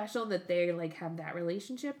so special that they like have that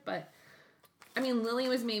relationship, but I mean, Lily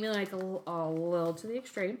was maybe like a little to the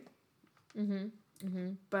extreme.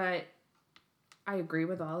 But I agree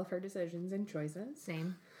with all of her decisions and choices.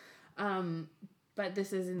 Same. But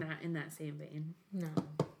this is in that same vein. No.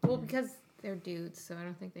 Well, because they're dudes, so I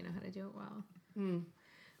don't think they know how to do it well.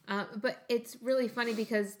 But it's really funny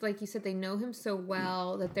because, like you said, they know him so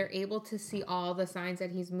well that they're able to see all the signs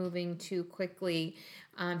that he's moving too quickly.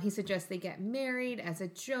 He suggests they get married as a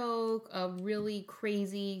joke, a really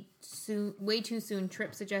crazy, way too soon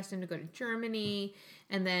trip suggestion to go to Germany,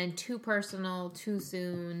 and then too personal, too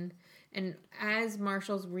soon. And as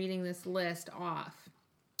Marshall's reading this list off,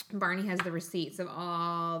 Barney has the receipts of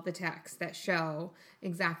all the texts that show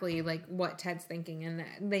exactly like what Ted's thinking, and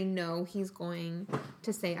they know he's going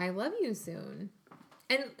to say "I love you" soon.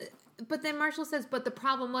 But then Marshall says, "But the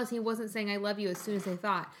problem was he wasn't saying I love you as soon as they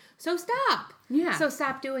thought. So stop. Yeah. So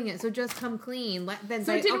stop doing it. So just come clean. Then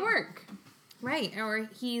So say, it didn't work. right? Or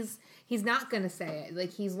he's not going to say it.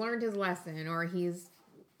 Like he's learned his lesson, or he's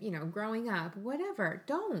growing up. Whatever.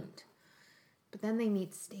 Don't." But then they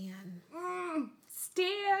meet Stan.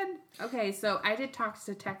 Stan. Okay, so I did talk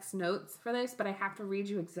to text notes for this, but I have to read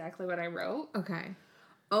you exactly what I wrote. Okay.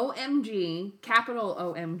 OMG, capital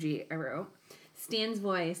OMG, I wrote. Stan's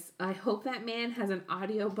voice. I hope that man has an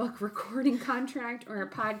audiobook recording contract or a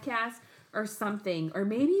podcast or something, or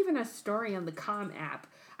maybe even a story on the Calm app.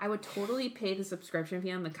 I would totally pay the subscription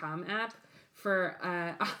fee on the Calm app for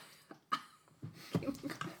I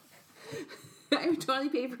would totally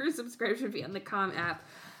pay for a subscription fee on the Calm app.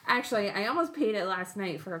 Actually, I almost paid it last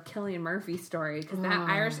night for a Killian Murphy story because that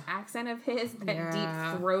Irish accent of his, that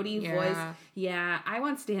deep throaty voice. Yeah, I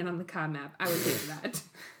want Stan on the Calm app. I would pay for that.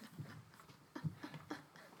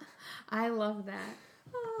 I love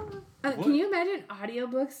that. Can you imagine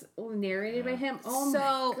audiobooks narrated by him? Oh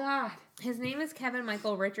my god. His name is Kevin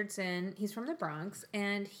Michael Richardson. He's from the Bronx,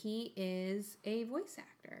 and he is a voice actor.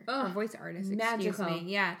 actor Oh, or voice artist. magical. Excuse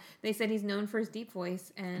me. Yeah, they said he's known for his deep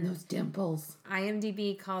voice, and those dimples.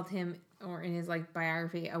 IMDb called him, or in his like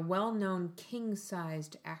biography, a well-known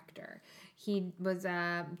king-sized actor. He was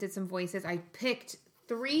did some voices. I picked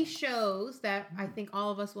 3 shows that I think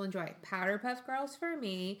all of us will enjoy: Powderpuff Girls for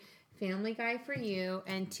me, Family Guy for you,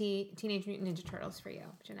 and Teenage Mutant Ninja Turtles for you,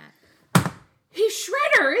 Jeanette. He's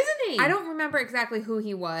Shredder, isn't he? I don't remember exactly who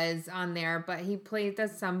he was on there, but he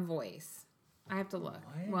does some voice. I have to look.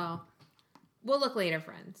 What? Well, we'll look later,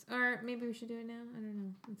 friends. Or maybe we should do it now. I don't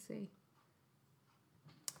know. Let's see.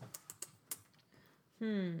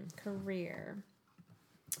 Career.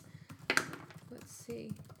 Let's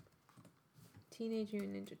see. Teenage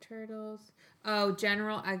Mutant Ninja Turtles. Oh,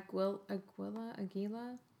 General Aguila? Yeah.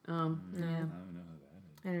 No. I don't know who that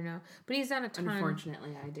is. I don't know. But he's done a ton.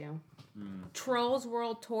 Unfortunately, I do. Trolls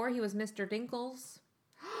World Tour. He was Mr. Dinkles.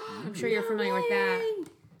 I'm sure you're familiar with that.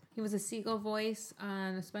 He was a seagull voice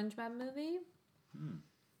on a SpongeBob movie.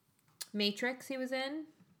 Matrix he was in.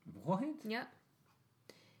 What? Yep.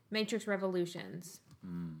 Matrix Revolutions.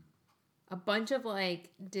 A bunch of like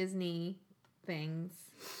Disney things.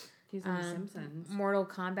 He's in The Simpsons. Mortal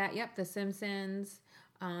Kombat. Yep. The Simpsons.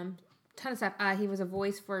 Ton of stuff. He was a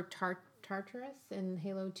voice for Tartarus in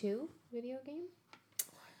Halo 2 video game.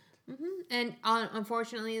 And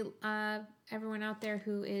unfortunately, everyone out there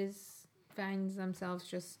who finds themselves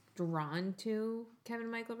just drawn to Kevin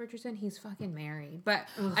Michael Richardson, he's fucking married. But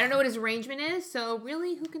I don't know what his arrangement is, so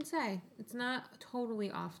really, who can say? It's not totally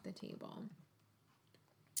off the table.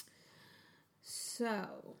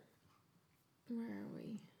 So, where are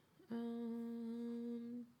we?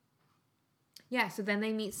 Yeah, so then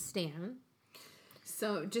they meet Stan.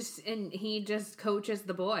 So he just coaches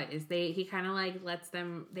the boys. He kind of like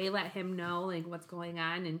they let him know like what's going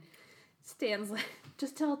on, and Stan's like,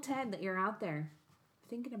 just tell Ted that you're out there,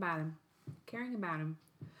 thinking about him, caring about him.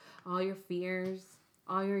 All your fears,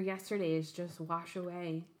 all your yesterdays just wash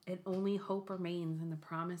away, and only hope remains in the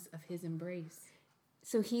promise of his embrace.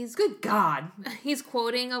 So he's Good God. He's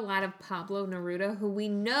quoting a lot of Pablo Neruda, who we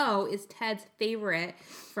know is Ted's favorite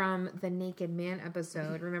from the Naked Man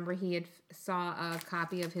episode. Remember, he had saw a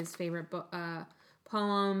copy of his favorite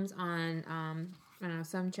poems on, I don't know,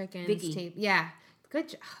 some chicken's Vicky. tape. Yeah,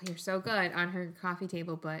 good. You're so good on her coffee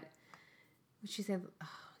table. But she said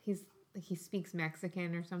he speaks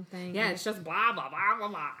Mexican or something. Yeah, it's just blah, blah, blah, blah,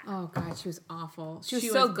 blah. Oh, God, she was awful. She was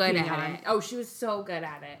so good at it. Oh, she was so good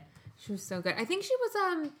at it. She was so good. I think she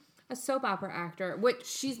was a soap opera actor, which...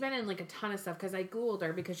 She's been in like a ton of stuff because I Googled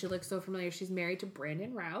her because she looks so familiar. She's married to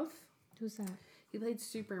Brandon Routh. Who's that? He played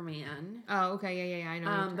Superman. Oh, okay. Yeah. I know.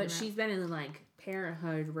 what you're talking But about. she's been in like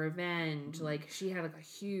Parenthood, Revenge. Like she had like a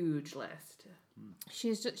huge list.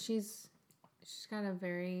 She's got a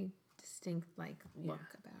very distinct like look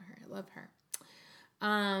about her. I love her.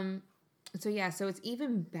 So it's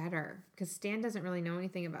even better because Stan doesn't really know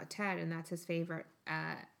anything about Ted, and that's his favorite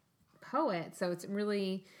poet. So it's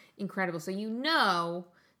really incredible. So you know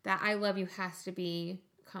that I Love You has to be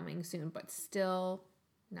coming soon, but still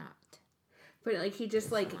not. But like he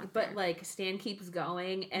just like, not but there. like Stan keeps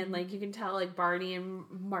going, and like you can tell like Barney and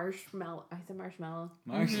Marshmallow. I said Marshmallow.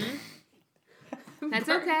 That's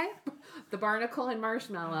okay. The Barnacle and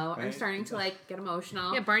Marshmallow are Right. starting to like get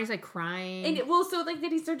emotional. Yeah, Barney's like crying. And so like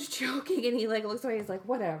then he starts choking and he like looks away. He's like,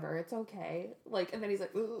 whatever, it's okay. Like, and then he's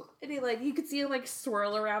like, ooh, and he like you could see him like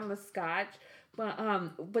swirl around the scotch.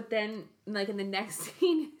 But then like in the next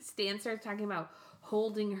scene, Stan starts talking about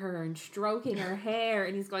holding her and stroking her hair,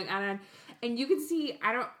 and he's going on and on. And you can see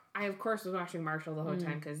I of course was watching Marshall the whole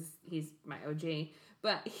time because he's my OG.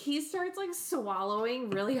 But he starts like swallowing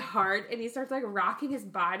really hard, and he starts like rocking his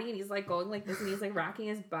body, and he's like going like this, and he's like rocking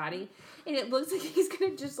his body, and it looks like he's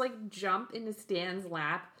gonna just like jump into Stan's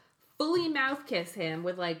lap, fully mouth kiss him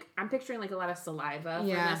with like I'm picturing like a lot of saliva from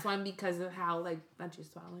this one because of how like not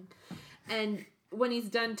just swallowing, and when he's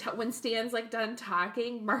done, when Stan's like done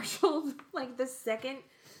talking, Marshall like the second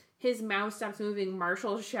his mouth stops moving,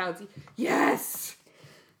 Marshall shouts yes,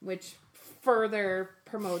 which further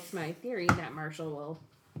promotes my theory that Marshall will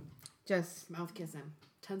just mouth kiss him.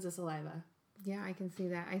 Tons of saliva. yeah, I can see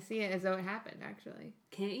that. I see it as though it happened actually.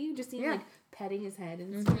 Can't you just see him Yeah. like petting his head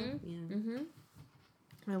and stuff? Yeah.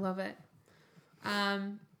 I love it.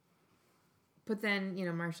 But then,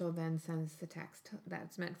 Marshall then sends the text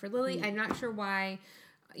that's meant for Lily. I'm not sure why,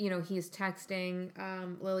 he's texting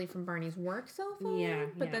Lily from Barney's work cell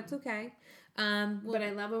phone. But that's okay. But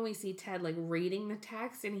I love when we see Ted like reading the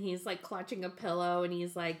text and he's like clutching a pillow and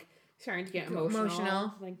he's like starting to get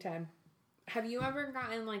emotional. Like Ted. Have you ever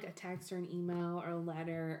gotten like a text or an email or a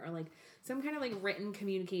letter or like some kind of like written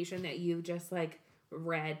communication that you just like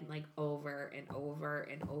read like over and over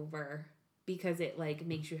and over because it like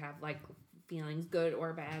makes you have like feelings, good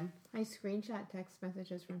or bad. I screenshot text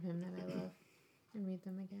messages from him that I love and read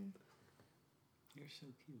them again. You're so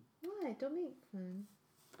cute. What? Don't make fun.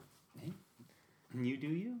 Hey, you do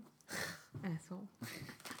you? Asshole.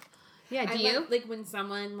 Yeah, do I you? like when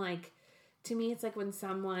someone like, to me, it's like when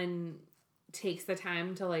someone takes the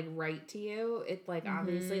time to like write to you. It's like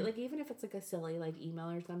obviously like even if it's like a silly like email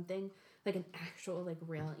or something, like an actual like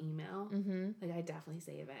real email. Like I definitely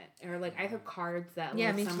save it. Or like I have cards that Yeah,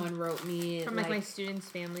 like me too. someone wrote me From like my students'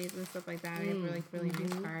 families and stuff like that. I have really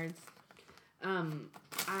nice cards.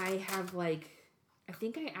 I have like, I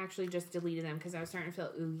think I actually just deleted them because I was starting to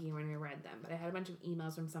feel oogie when I read them. But I had a bunch of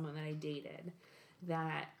emails from someone that I dated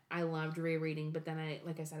that I loved rereading. But then I,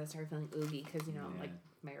 like I said, I started feeling oogie because, you know, I'm like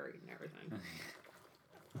married and everything.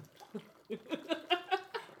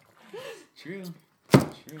 True.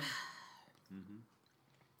 Mm-hmm.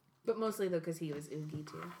 But mostly though because he was oogie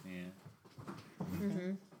too. Yeah.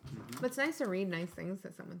 But it's nice to read nice things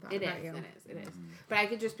that someone thought about you. It is. But I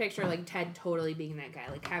could just picture like Ted totally being that guy,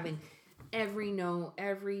 like having every note,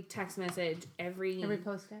 every text message, every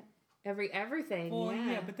post-it. everything. Well,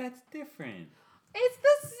 yeah. yeah, but that's different. It's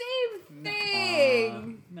the same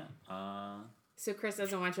thing. No. So Chris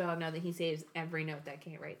doesn't want you all to know that he saves every note that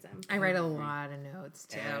Kate writes him. I write a lot of notes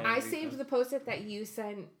too. I saved the post-it that you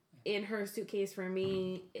sent in her suitcase for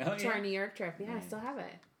me to our New York trip. Yeah, I still have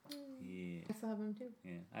it. Yeah. I still have them too.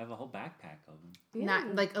 Yeah. I have a whole backpack of them. Yeah.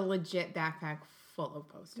 Not like a legit backpack full of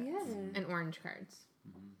post-its. Yeah. And orange cards.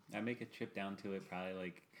 I make a trip down to it probably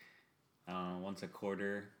like, I don't know, once a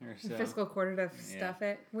quarter or so. Fiscal quarter to stuff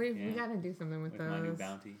it. We gotta do something with those. My new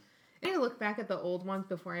bounty. I need to look back at the old ones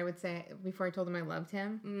before I told him I loved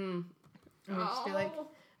him. And I'd just be like, I'm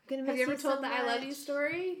gonna miss have you ever told so the I love much. you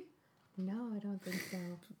story? No, I don't think so.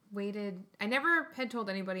 I never had told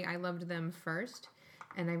anybody I loved them first.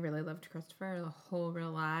 And I really loved Christopher a whole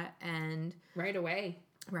real lot. And Right away.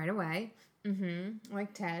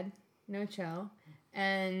 Like Ted. No chill.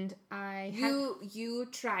 And You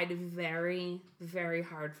tried very, very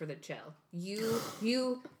hard for the chill.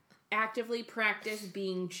 You actively practiced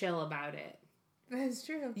being chill about it. That's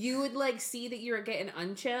true. You would like see that you were getting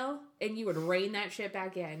unchill and you would rein that shit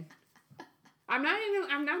back in. I'm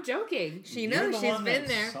not joking. She knows she's been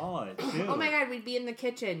there. Saw it too. Oh my god, we'd be in the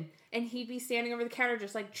kitchen and he'd be standing over the counter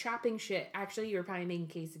just like chopping shit. Actually, you were probably making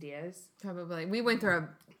quesadillas. Probably. We went through a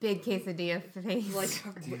big quesadilla phase. Like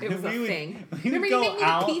it was a thing. We would Remember go you made me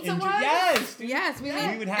out the pizza and ones? Yes, dude. Yes, we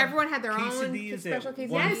would have everyone had their own quesadillas special at quesadillas.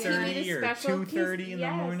 Yes, he 1:30 made a or special 2:30 in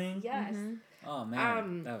the morning. Yes. Oh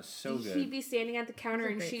man, that was so good. He'd be standing at the counter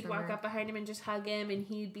It and was a great she'd walk summer. up behind him and just hug him and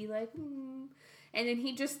he'd be like, and then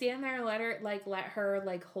he'd just stand there and let her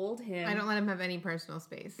hold him. I don't let him have any personal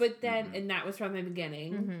space. But then, and that was from the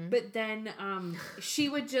beginning. But then, she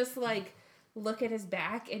would just like look at his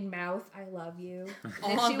back and mouth, "I love you,"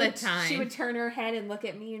 and All she the would, time. She would turn her head and look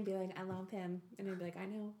at me and be like, "I love him," and I'd be like, "I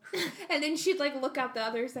know," and then she'd like look out the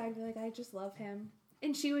other side and be like, "I just love him,"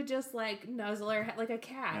 and she would just like nuzzle her head like a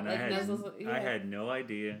cat, And like nuzzles. I had no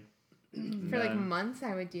idea. For like months,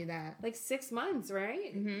 I would do that. like 6 months,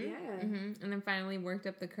 right? Yeah. And then finally worked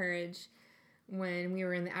up the courage when we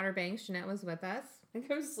were in the Outer Banks. Jeanette was with us. I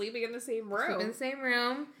think I was sleeping in the same Sleep in room. the same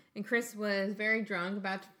room. And Chris was very drunk,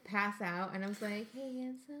 about to pass out. And I was like, hey,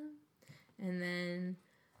 handsome. And then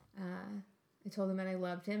I told him that I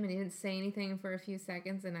loved him. And he didn't say anything for a few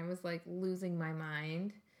seconds. And I was like losing my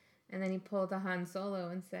mind. And then he pulled a Han Solo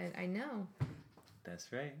and said, I know.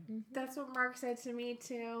 That's right. That's what Mark said to me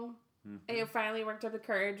too. And it finally worked up the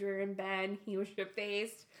courage. We were in bed. He was shit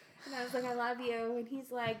faced, and I was like, "I love you." And he's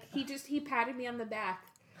like, he patted me on the back,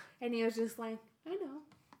 and he was just like, "I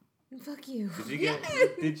know." Fuck you.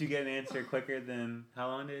 Did you get an answer quicker than how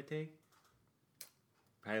long did it take?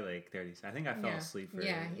 Probably like 30 seconds. I think I fell asleep for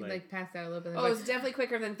Yeah, he like passed out a little bit. Oh, it was definitely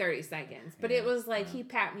quicker than 30 seconds. But it was like he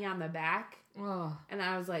pat me on the back, and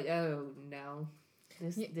I was like, "Oh no,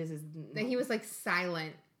 this is." He was like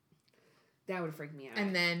silent. That would freak me out.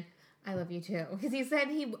 And then I love you too, because he said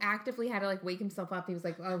he actively had to like wake himself up. He was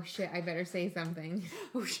like, "Oh shit, I better say something."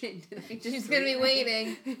 Oh shit! Did I just She's gonna be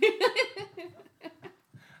waiting.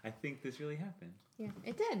 I think this really happened. Yeah,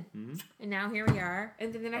 it did. Mm-hmm. And now here we are.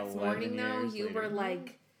 And then the next 11 morning, though, years you were later.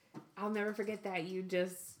 like, I'll never forget that. You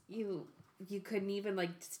couldn't even like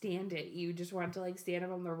stand it. You just wanted to like stand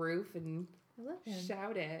up on the roof and I love him.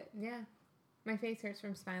 shout it. Yeah, my face hurts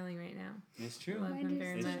from smiling right now. It's true. I love him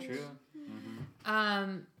very It's much. true.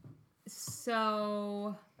 Mm-hmm.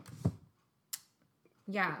 So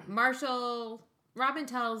yeah, Robin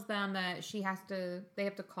tells them that they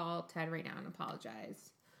have to call Ted right now and apologize.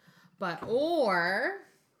 Or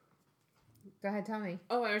go ahead, tell me.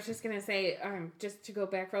 Oh, I was just gonna say, just to go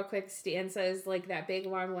back real quick, Stan says like that big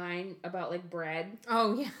long line about like bread.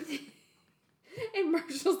 Oh yeah. And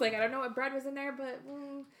Marshall's like, I don't know what bread was in there, but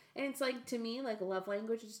and it's like, to me, like, love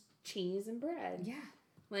language is cheese and bread. Yeah.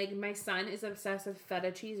 Like, my son is obsessed with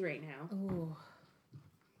feta cheese right now. Ooh.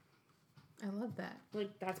 I love that.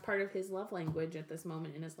 Like, that's part of his love language at this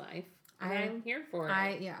moment in his life. And I'm here for it.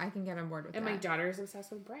 I can get on board with and that. my daughter is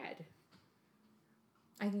obsessed with bread.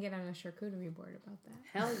 I can get on a charcuterie board about that.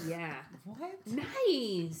 Hell yeah. What?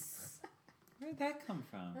 Nice. Where'd that come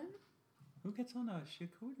from? Huh? Who gets on a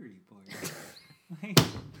charcuterie board? Like,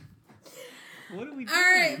 what are we doing? All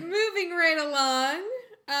right, moving right along.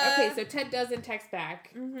 Okay, so Ted doesn't text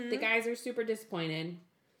back. Mhm. The guys are super disappointed.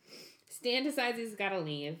 Stan decides he's got to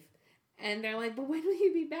leave. And they're like, but when will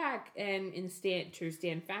you be back? And in true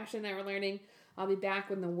Stan fashion that we're learning, I'll be back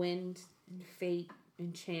when the wind and fate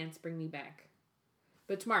and chance bring me back.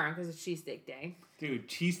 But tomorrow, because it's cheesesteak day. Dude,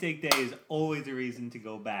 cheesesteak day is always a reason to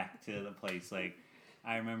go back to the place. Like,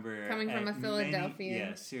 I remember... Coming from a Philadelphian.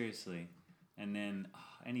 Yeah, seriously. And then,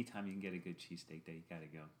 anytime you can get a good cheesesteak day, you gotta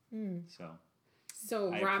go.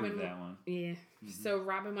 So, I Robin... approve that one. Yeah. Mm-hmm. So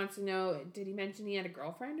Robin wants to know, did he mention he had a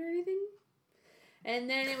girlfriend or anything? And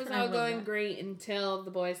then it was I all love going that. great until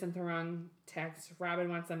the boys sent the wrong text. Robin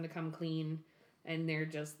wants them to come clean. And they're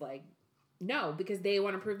just like, no, because they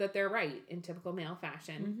want to prove that they're right in typical male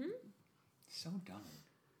fashion. Mm-hmm. So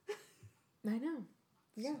dumb. I know.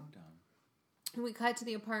 Yeah. So dumb. And we cut to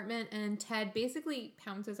the apartment, and Ted basically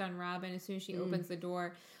pounces on Robin as soon as she opens the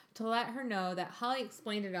door to let her know that Holly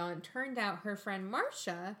explained it all. And it turned out her friend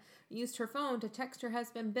Marcia used her phone to text her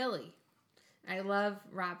husband Billy. I love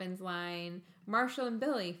Robin's line, Marshall and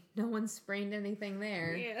Billy, no one sprained anything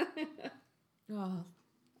there. Yeah. Oh,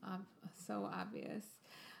 so obvious.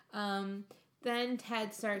 Then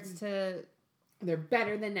Ted starts to... They're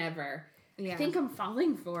better than ever. Yeah. I think I'm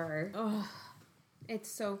falling for her. Oh, it's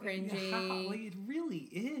so cringy. How? It really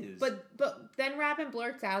is. But then Robin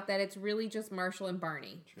blurts out that it's really just Marshall and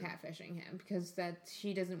Barney catfishing him because that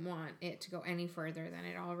she doesn't want it to go any further than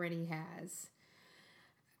it already has.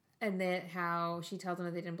 And that how she tells him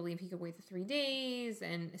that they didn't believe he could wait the 3 days.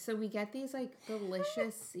 And so we get these like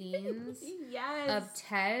delicious scenes Yes. of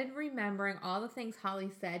Ted remembering all the things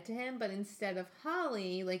Holly said to him, but instead of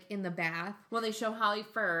Holly, like in the bath. Well, they show Holly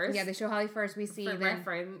first. Yeah, they show Holly first. We see for then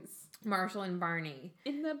reference. Marshall and Barney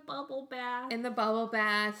In the bubble bath. in the bubble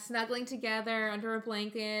bath, snuggling together under a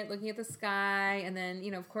blanket, looking at the sky, and then, you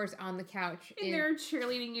know, of course, on the couch. In their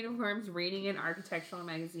cheerleading uniforms, reading an architectural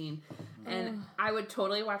magazine. And I would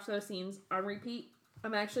totally watch those scenes on repeat.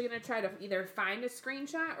 I'm actually going to try to either find a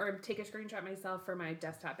screenshot or take a screenshot myself for my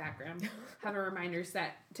desktop background. Have a reminder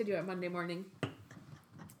set to do it Monday morning.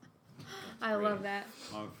 I love that.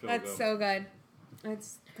 Oh, That's so good.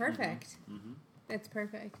 It's perfect. Mm-hmm. It's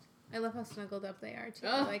perfect. I love how snuggled up they are, too.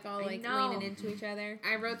 Oh, like, all, I like, know. leaning into each other.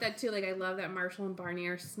 I wrote that too. Like, I love that Marshall and Barney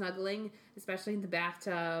are snuggling, especially in the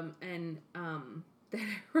bathtub. And,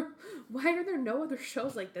 why are there no other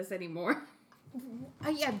shows like this anymore?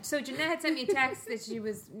 Yeah, so Jeanette had sent me a text that she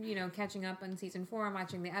was, you know, catching up on season 4 and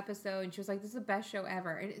watching the episode, and she was like, this is the best show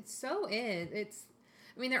ever. And it so is. It's,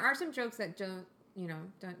 I mean, there are some jokes that don't, you know,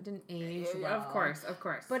 didn't age well. Of course.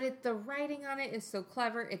 But the writing on it is so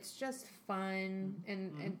clever. It's just fun,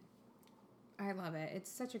 and I love it. It's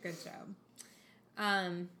such a good show.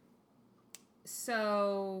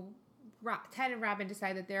 So Ted and Robin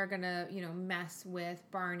decide that they're gonna, you know, mess with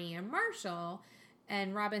Barney and Marshall,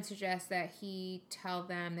 and Robin suggests that he tell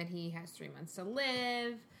them that he has 3 months to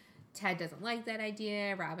live. Ted doesn't like that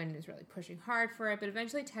idea. Robin is really pushing hard for it, but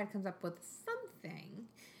eventually Ted comes up with something,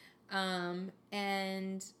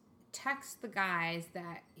 and texts the guys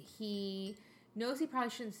that he knows he probably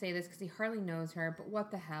shouldn't say this because he hardly knows her, but what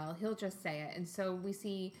the hell, he'll just say it. And so we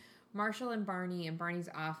see Marshall and Barney in Barney's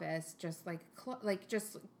office, just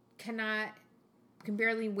can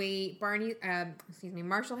barely wait.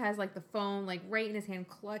 Marshall has like the phone like right in his hand,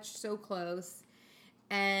 clutched so close,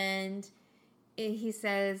 and he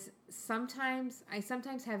says, I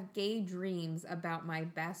sometimes have gay dreams about my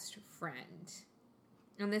best friend.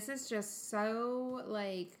 And this is just so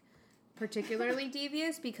like particularly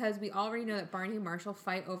devious because we already know that Barney and Marshall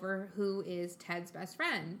fight over who is Ted's best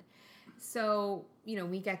friend. So, you know,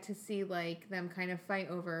 we get to see like them kind of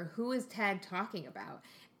fight over who is Ted talking about.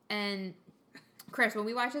 And Chris, when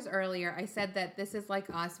we watched this earlier, I said that this is like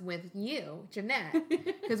us with you, Jeanette,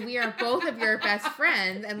 because we are both of your best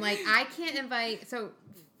friends. And like, I can't invite, so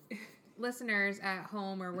listeners at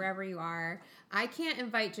home or wherever you are, I can't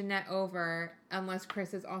invite Jeanette over unless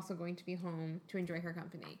Chris is also going to be home to enjoy her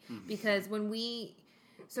company. Because when we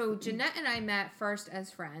So Jeanette and I met first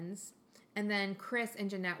as friends, and then Chris and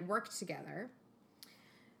Jeanette worked together.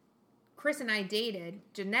 Chris and I dated.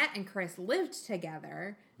 Jeanette and Chris lived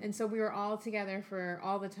together, and so we were all together for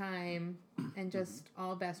all the time and just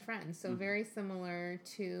all best friends. So very similar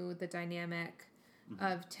to the dynamic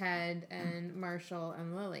of Ted and Marshall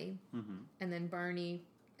and Lily, and then Barney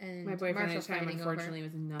and My boyfriend Marshall at the time, fighting unfortunately, over.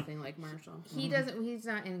 was nothing like Marshall. He doesn't. He's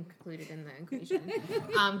not included in the equation.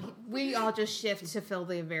 We all just shift to fill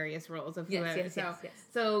the various roles of whoever. Yes, yes, yes.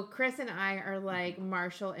 So Chris and I are like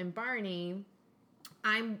Marshall and Barney.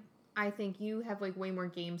 I think you have like way more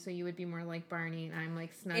games, so you would be more like Barney, and I'm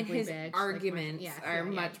like snuggly And his bitch. arguments like are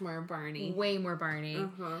much more Barney. way more Barney.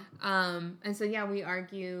 And so yeah, we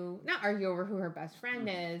not argue over who her best friend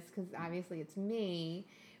is, because obviously it's me.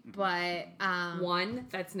 But One,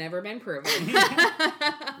 that's never been proven.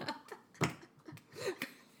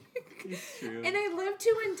 It's true. And I love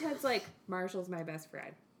too when Ted's like, Marshall's my best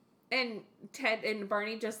friend. And Ted and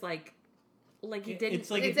Barney just like he didn't. It's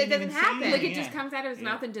like it didn't doesn't even happen. say like it, it just yeah. comes out of his Yeah.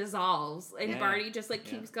 mouth and dissolves. And Yeah. Barney just like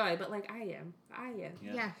Yeah. keeps going. But like, I am.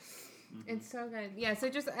 Yeah. It's so good. Yeah, so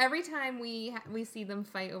just every time we see them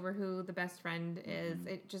fight over who the best friend is,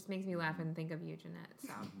 it just makes me laugh and think of you, Jeanette.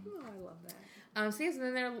 So, Oh, I love that. so yes, and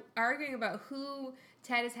then they're arguing about who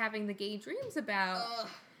Ted is having the gay dreams about. Ugh.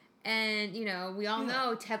 And, you know, we all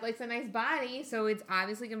know Ted likes a nice body, so it's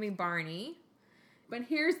obviously going to be Barney. But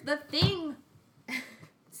here's the thing,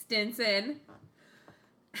 Stinson.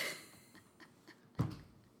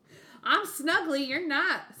 I'm snuggly. You're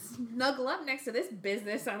not. Snuggle up next to this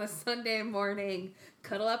business on a Sunday morning.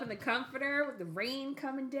 Cuddle up in the comforter with the rain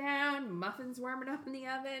coming down, muffins warming up in the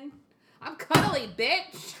oven. I'm cuddly,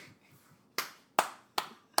 bitch.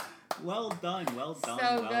 Well done. Well done. So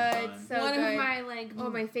well good, Done. so One good. of my like Oh,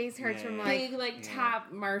 my face hurts Yeah, from yeah. like... big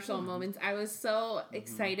top Marshall moments. I was so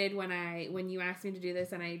excited when you asked me to do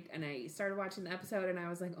this, and I started watching the episode, and I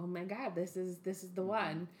was like, oh my god, this is the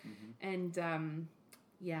one. And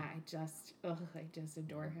yeah, I just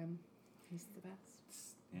adore him. He's the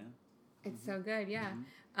best. Yeah. It's so good, yeah.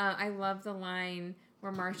 I love the line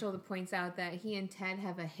where Marshall points out that he and Ted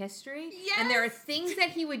have a history. Yes! And there are things that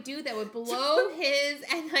he would do that would blow his...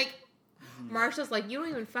 And, like, Marshall's like, you don't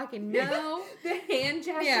even fucking know. The hand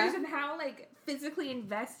gestures Yeah. and how like physically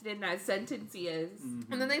invested in that sentence he is.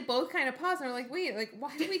 And then they both kind of pause and are like, wait, like,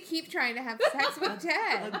 why do we keep trying to have sex with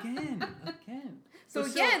Ted? Again. So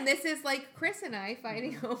But again, this is like Chris and I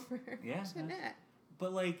fighting over Yeah. Jeanette.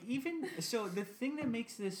 But like even so, the thing that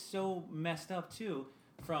makes this so messed up too,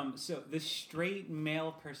 from the straight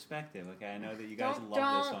male perspective. Okay, I know that you guys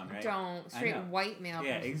love this one, right? Don't. I Straight know. white male.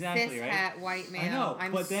 Yeah, exactly, right? Cis-het white male. I know,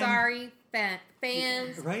 I'm but then- sorry,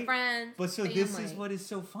 fans, Right? friends, But so family. this is what is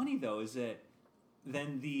so funny though, is that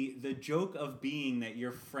then the joke of being that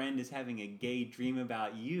your friend is having a gay dream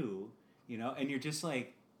about you, you know, and you're just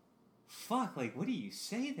like, fuck, like what do you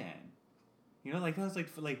say then? You know, like that was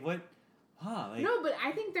like what, like No, but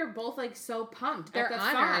I think they're both like so pumped. They're at the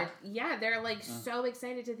honored. thought. Yeah, they're like so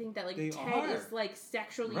excited to think that like They Ted are. is like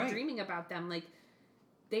sexually Right. dreaming about them. Like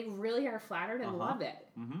they really are flattered and love it.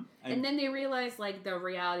 Mm-hmm. And then they realize like the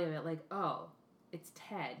reality of it. Like, oh, it's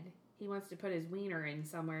Ted. He wants to put his wiener in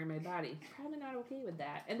somewhere in my body. Probably not okay with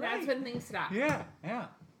that. And that's Right. when things stop. Yeah.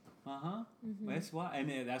 That's why,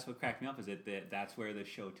 and that's what cracked me up is that's where the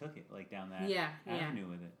show took it, like down that Yeah. avenue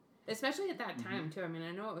with it. Especially at that time too. I mean,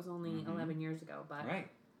 I know it was only 11 years ago, but Right.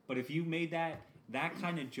 But if you made that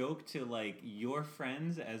kind of joke to like your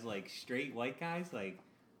friends as like straight white guys, like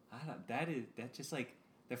that's just like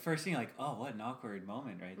the first thing, like, oh, what an awkward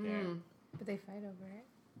moment right there. But they fight over it.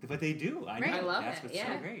 But they do. I know. Right. I love that's it, what's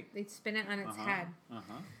yeah. so great. They spin it on its head.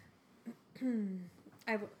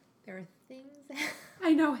 There are things.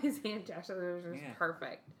 I know his hand gestures are just Yeah.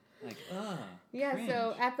 perfect. Like, Yeah, cringe.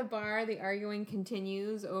 so at the bar, the arguing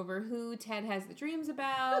continues over who Ted has the dreams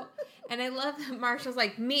about. And I love that Marshall's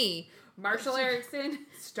like, me. Marshall Erickson,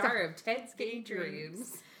 star of Ted's Gay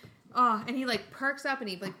Dreams. Oh, and he like perks up and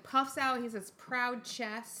he like puffs out. He has this proud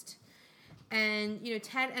chest. And, you know,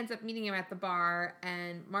 Ted ends up meeting him at the bar.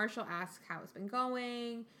 And Marshall asks how it's been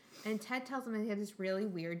going. And Ted tells him that he had this really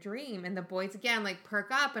weird dream. And the boys, again, like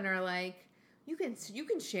perk up and are like, you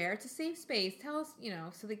can share. It's a safe space. Tell us, you know,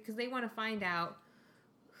 because they want to find out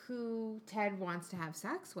who Ted wants to have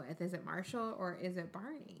sex with. Is it Marshall or is it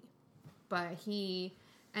Barney? But he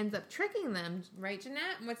ends up tricking them, right,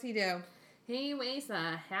 Jeanette? What's he do? He wastes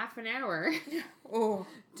a half an hour Oh,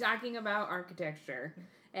 talking about architecture.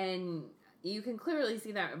 And you can clearly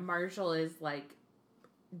see that Marshall is like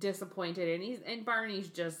disappointed and Barney's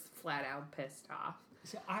just flat out pissed off.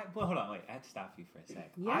 So hold on, wait. I have to stop you for a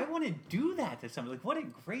sec. Yeah. I want to do that to somebody. Like, what a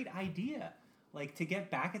great idea! Like, to get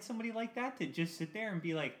back at somebody like that, to just sit there and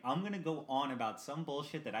be like, I'm going to go on about some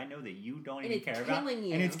bullshit that I know that you don't even care about.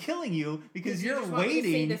 You. And it's killing you because you you're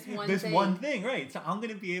waiting this one thing. Right. So I'm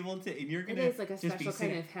going to be able to, and you're going to. It is like a special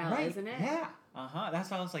kind of hell, right, isn't it? Yeah. That's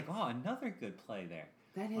why I was like, oh, another good play there.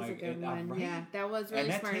 That is a good one. Right? Yeah. That was really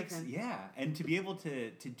smart of him. Yeah. And to be able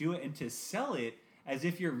to do it and to sell it as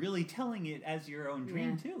if you're really telling it as your own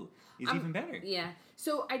dream too is even better. Yeah.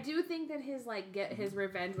 So I do think that his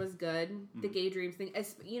revenge was good. The gay dreams thing,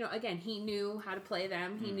 again, he knew how to play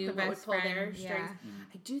them. He knew what would pull their strings.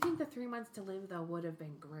 I do think the 3 months to live though would have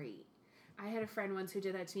been great. I had a friend once who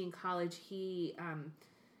did that to me in college. He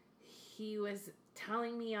was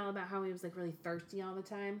telling me all about how he was like really thirsty all the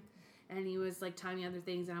time, and he was like telling me other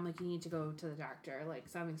things, and I'm like, you need to go to the doctor. Like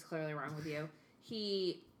something's clearly wrong with you.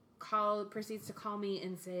 He proceeds to call me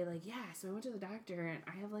and say like, yeah, so I went to the doctor and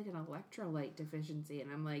I have like an electrolyte deficiency,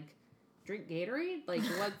 and I'm like, drink Gatorade? Like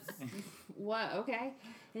what? Okay.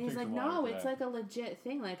 And he's like, no, it's like a legit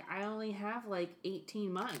thing. Like I only have like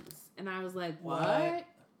 18 months. And I was like, what?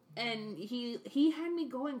 And he had me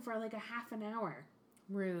going for like a half an hour.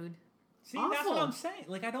 Rude. See, awful. That's what I'm saying.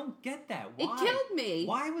 Like, I don't get that. Why? It killed me.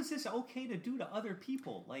 Why was this okay to do to other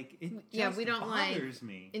people? Like, it just we don't bothers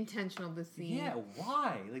me. Intentional deceit. Yeah,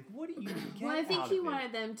 why? Like, what do you get Well, I think out he of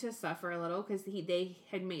wanted them to suffer a little because they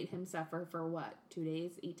had made him suffer for what, 2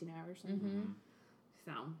 days, 18 hours?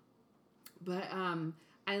 So, but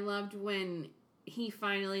I loved when he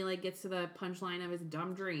finally like gets to the punchline of his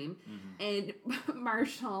dumb dream, and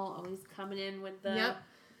Marshall always coming in with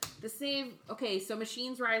the same. Okay, so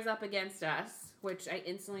machines rise up against us, which I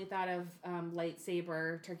instantly thought of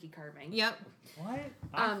lightsaber turkey carving. Yep. What?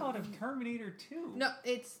 I thought of Terminator 2. No,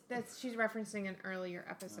 she's referencing an earlier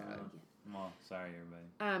episode. Well, sorry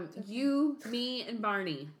everybody. You, me, and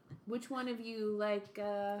Barney. Which one of you like?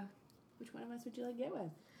 Which one of us would you like get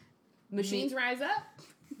with? Machines rise up.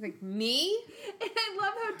 Like me? And I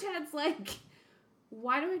love how Ted's like,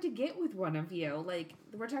 why do I have to get with one of you? Like,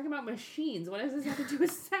 we're talking about machines. What does this have to do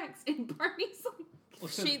with sex? And Barney's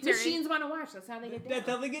like, machines want to watch. That's how they get down. That's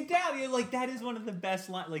how they get down. You're like, that is one of the best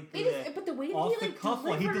lines. Like, but the way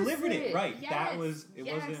that he delivered it. Right. Yes. That was,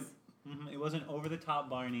 it wasn't over the top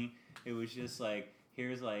Barney. It was just like,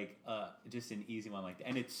 here's like, just an easy one like that.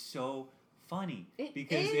 And it's so funny.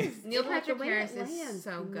 Neil Patrick Harris is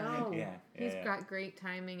so good. No. Yeah. He's got great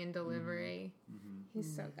timing and delivery.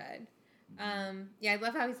 He's so good. I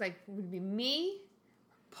love how he's like, would it be me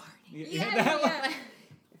or Barney? Yeah.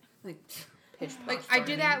 Like, pish like I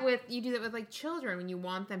do that with like children. When you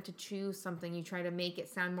want them to choose something, you try to make it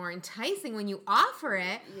sound more enticing when you offer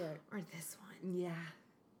it. Yeah. Or this one. Yeah.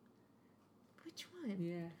 Which one?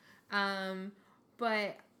 Yeah.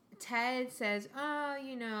 But Ted says,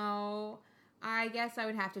 oh, I guess I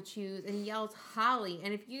would have to choose. And he yells Holly.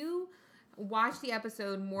 And if you watch the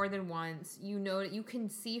episode more than once, you know that you can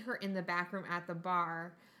see her in the back room at the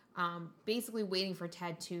bar, basically waiting for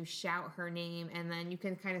Ted to shout her name. And then you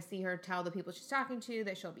can kind of see her tell the people she's talking to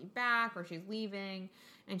that she'll be back or she's leaving.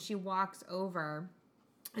 And she walks over.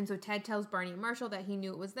 And so Ted tells Barney and Marshall that he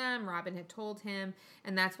knew it was them. Robin had told him.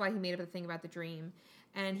 And that's why he made up the thing about the dream.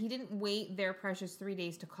 And he didn't wait their precious 3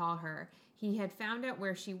 days to call her. He had found out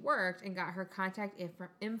where she worked and got her contact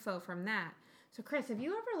info from that. So, Chris, have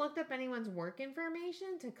you ever looked up anyone's work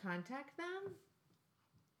information to contact them?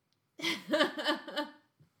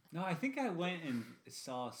 No, I think I went and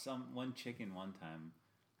saw one chicken one time.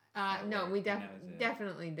 No, we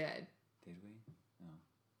definitely did. Did we? No.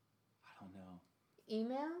 I don't know.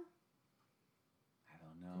 Email? I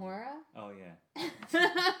don't know. Laura? Oh, yeah.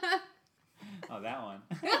 Oh, that one.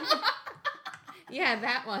 Yeah,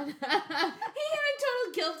 that one. He had a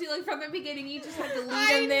total guilt feeling from the beginning. You just had to lead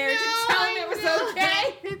him there to tell him it was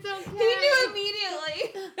okay. It's okay. He knew immediately.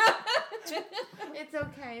 It's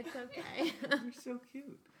okay. It's okay. You're so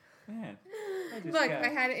cute. Man. I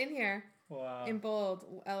had it in here. Wow. In bold.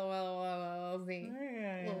 LOLOLZ.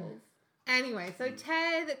 Yeah. Anyway, so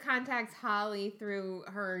Ted contacts Holly through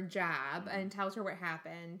her job and tells her what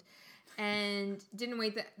happened. And didn't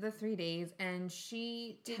wait the 3 days, and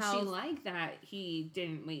she Did she like that he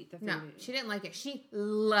didn't wait the 3 days? No, she didn't like it. She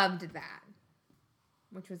loved that,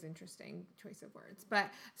 which was interesting choice of words.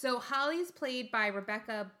 But so Holly's played by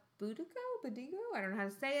Rebecca Budigo? I don't know how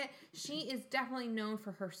to say it. She is definitely known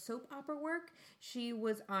for her soap opera work. She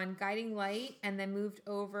was on Guiding Light and then moved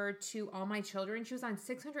over to All My Children. She was on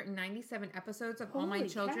 697 episodes of All My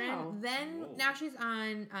Children. Cow. Then now she's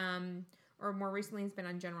on or more recently has been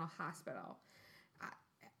on General Hospital.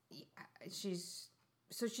 She's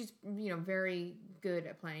very good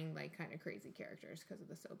at playing like kind of crazy characters because of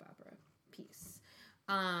the soap opera piece.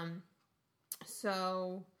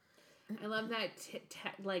 So I love that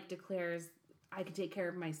Ted like declares I can take care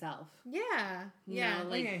of myself. Yeah. You Yeah. know,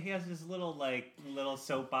 Like, like he has this little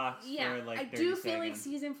soapbox yeah, for like I 30 do feel like seconds.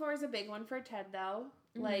 season 4 is a big one for Ted though.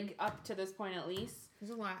 Like up to this point at least.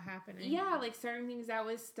 There's a lot happening. Yeah, like starting things out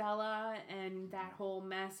with Stella and that whole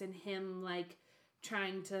mess and him like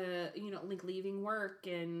trying to, like leaving work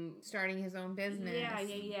and Starting his own business.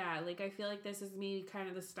 Yeah. Like I feel like this is maybe kind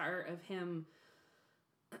of the start of him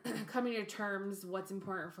coming to terms what's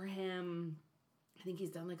important for him. I think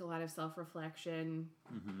he's done like a lot of self-reflection.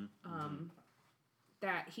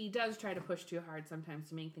 That he does try to push too hard sometimes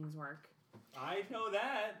to make things work. I know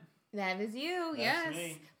that. That is you, That's yes.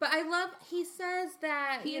 me. But I love, he says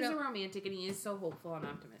that, He is a romantic and he is so hopeful and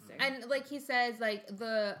optimistic. and like he says, like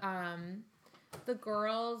the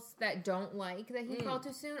girls that don't like that he called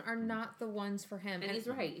too soon are not the ones for him. and he's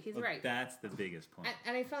right. He's Well, right. That's the biggest point.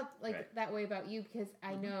 And I felt like Right. that way about you because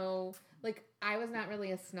I know, like, I was not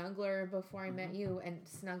really a snuggler before I met you, and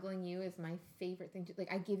snuggling you is my favorite thing.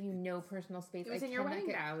 Like, I give you no personal space. It was I in your cannot wedding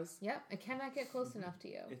get- vows. Yep, I cannot get close enough to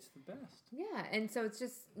you. It's the best. Yeah, and so it's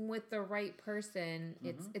just with the right person,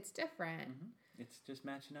 it's different, It's just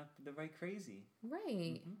matching up with the right crazy.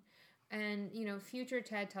 right? And future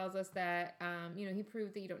Ted tells us that he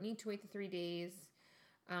proved that you don't need to wait the 3 days,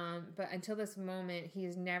 but until this moment, he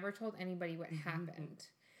has never told anybody what happened,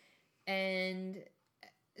 and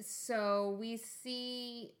so we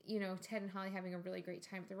see Ted and Holly having a really great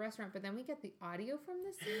time at the restaurant, but then we get the audio from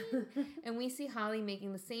the scene, and we see Holly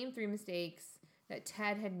making the same 3 mistakes that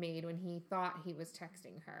Ted had made when he thought he was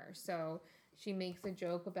texting her. So she makes a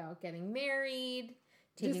joke about getting married.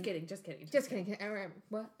 Just kidding. Just kidding.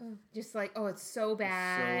 What? Oh, just like, oh, it's so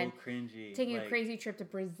bad. So cringy. Taking like, a crazy trip to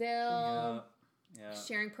Brazil. Yeah.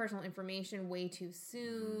 Sharing personal information way too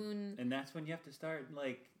soon. And that's when you have to start,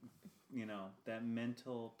 like, that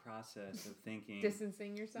mental process of thinking.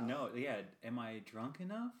 Distancing yourself. No, yeah. Am I drunk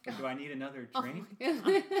enough? Or do I need another Oh drink?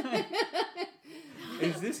 my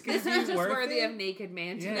Is this going This to is be just worth worthy it? of naked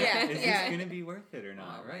man Yeah. tonight. Is Yeah. this going to be worth it or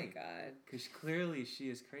not? Oh my Right. god. Because clearly she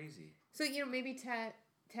is crazy. So, maybe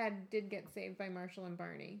Ted did get saved by Marshall and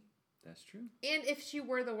Barney. That's true. And if she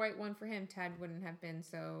were the right one for him, Ted wouldn't have been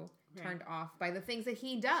so turned off by the things that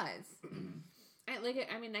he does.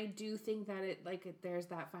 I do think that there's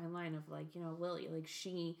that fine line of Lily,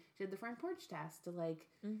 she did the front porch test to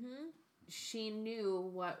she knew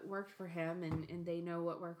what worked for him and they know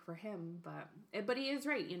what worked for him, but he is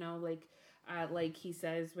right, like he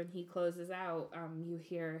says when he closes out, you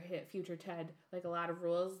hear future Ted, like a lot of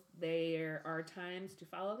rules, there are times to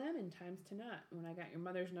follow them and times to not. When I got your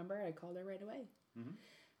mother's number, I called her right away.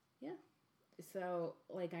 Yeah. So,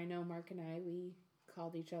 I know Mark and I, we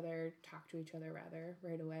talked to each other rather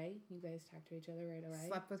right away. You guys talked to each other right away.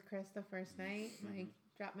 Slept with Chris the first night.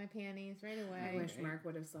 Dropped my panties right away. I wish Mark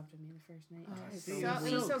would have slept with me the first night. Oh, He's see,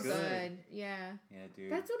 he's so good. good. Yeah. Yeah,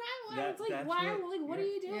 dude. That's what I want. That- It's like, that's why? what- What are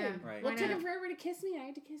you doing? Yeah. Right. Well, it Why took not? him forever to kiss me. I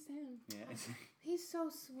had to kiss him. Yeah. He's so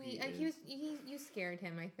sweet. He is. You scared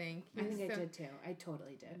him, I think. I think I so- did too. I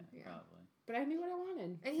totally did. Yeah. Probably. But I knew what I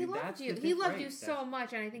wanted. And he See, loved that's you. the He thing, loved right, you so that's-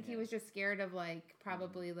 much, and I think he yeah. was just scared of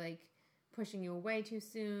probably pushing you away too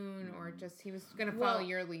soon, or just he was gonna follow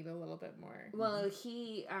your lead a little bit more. Well,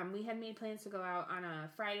 we had made plans to go out on a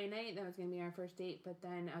Friday night. That was going to be our first date. But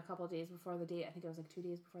then a couple days before the date, I think it was 2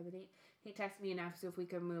 days before the date, he texted me and asked if we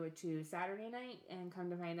could move it to Saturday night. And come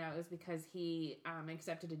to find out, it was because he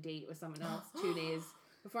accepted a date with someone else 2 days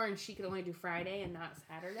before, and she could only do Friday and not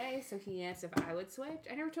Saturday. So he asked if I would switch.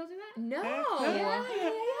 I never told you that. No. Yeah.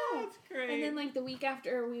 That's great. And then the week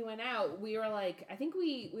after we went out, we were I think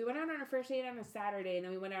we went out on our first date on a Saturday, and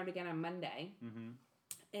then we went out again on Monday.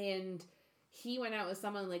 And he went out with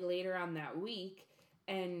someone later on that week,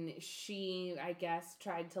 and she, I guess,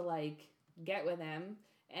 tried to get with him,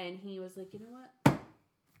 and he was like, you know what?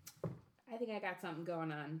 I think I got something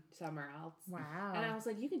going on somewhere else. Wow. And I was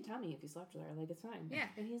like, you can tell me if you slept with her. It's fine. Yeah.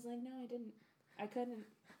 And he's like, no, I didn't. I couldn't.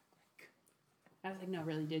 I was like, no,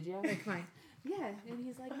 really, did you? Come on. Yeah, and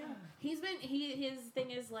he's like, no. His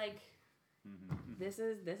thing is this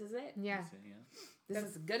is it. Yeah. That's it, yeah. This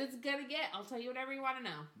is as good as it's gonna get. I'll tell you whatever you want to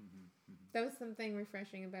know. That was something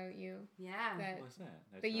refreshing about you. Yeah. What's that?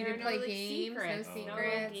 That's That you not- didn't no, play games, secrets. no No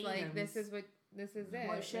secrets. games. This is it.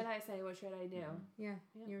 What should I say? What should I do? Yeah.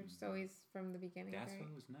 Yeah. You're just always from the beginning. That's right?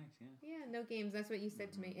 what was nice, yeah. Yeah, no games. That's what you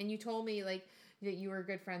said to me. And you told me that you were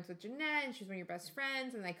good friends with Jeanette and she's one of your best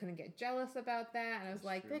friends, and I couldn't get jealous about that. And I was That's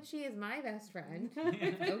like, true. but she is my best friend.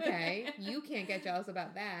 Okay. You can't get jealous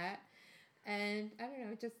about that. And I don't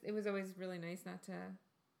know, it was always really nice not to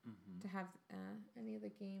have any of the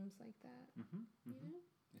games like that. You know?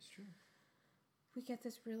 It's true. we get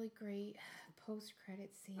this really great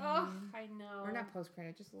post-credit scene. Oh, I know. Or not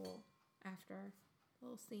post-credit, just a little after.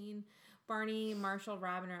 Little scene. Barney, Marshall,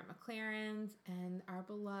 Robin are at McLaren's, and our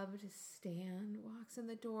beloved Stan walks in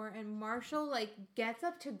the door, and Marshall, like, gets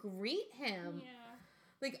up to greet him. Yeah.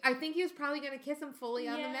 Like, I think he was probably going to kiss him fully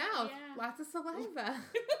on the mouth. Yeah. Lots of saliva.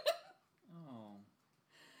 Oh.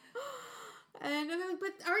 And I'm like,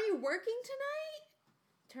 but are you working tonight?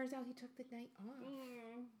 Turns out he took the night off.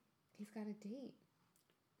 Mm. He's got a date.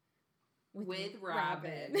 With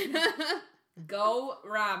Robin. Go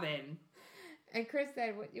Robin. And Chris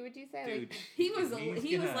said, what would you say? Dude, Like, He was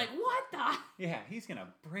gonna- like, what the? Yeah, he's gonna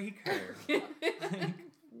break her. Like,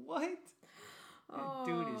 what? That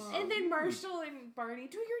dude is. And then Marshall and Barney,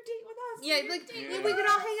 do your date with us. yeah, Do your like date Yeah. we could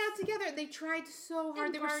all hang out together. They tried so hard.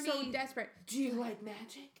 And They were so Barney- desperate. Do you like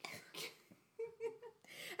magic?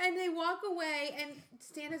 And they walk away, and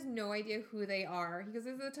Stan has no idea who they are. He goes,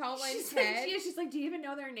 "This is a tall white She's head." like, she's like, do you even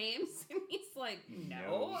know their names? And he's like,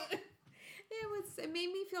 no. It made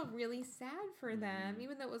me feel really sad for them,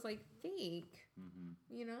 even though it was like fake.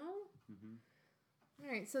 Mm-hmm. You know. Mm-hmm.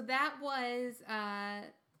 All right, so that was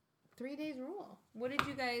 3 Days Rule. What did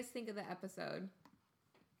you guys think of the episode?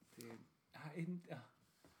 Dude,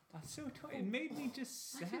 so it made me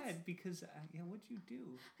just sad because what'd you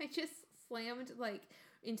do? I just slammed like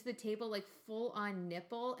into the table like full on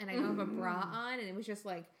nipple, and I don't have a bra on, and it was just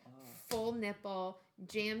like full nipple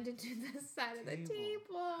jammed into the side of the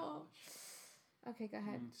table. Okay, go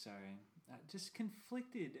ahead. Sorry, just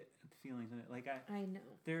conflicted feelings in it. Like I know.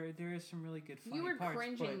 there is some really good funny You were parts,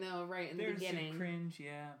 cringing but though, right in the there's beginning. some cringe,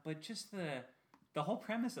 yeah. But just the whole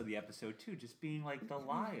premise of the episode too, just being like the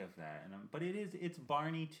lie of that, and but it's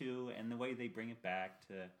Barney too, and the way they bring it back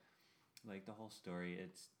to like the whole story.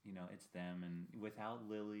 It's it's them and without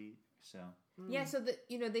Lily, so. Yeah, so they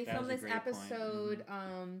That filmed was a this great point.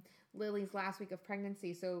 episode Lily's last week of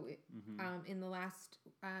pregnancy. So Mm-hmm. in the last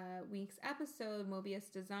week's episode,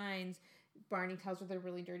 Mobius Designs, Barney tells her the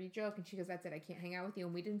really dirty joke, and she goes, "That's it, I can't hang out with you."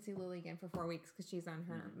 And we didn't see Lily again for 4 weeks because she's on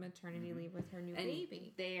her maternity leave with her new And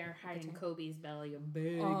baby. they are hiding Kobe's belly a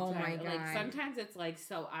big Oh time. my Like God. sometimes it's like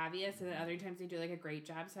so obvious, and then other times they do like a great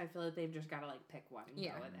job. So I feel like they've just got to like pick one and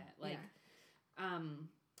Yeah. go with it. Like, Yeah.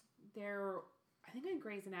 they're. I think on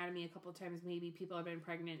Grey's Anatomy a couple of times maybe people have been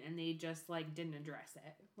pregnant and they just like didn't address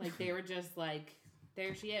it. Like they were just like,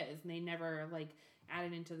 there she is, and they never like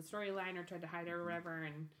added into the storyline or tried to hide her or whatever.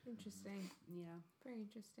 And Interesting. yeah, Very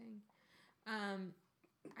interesting.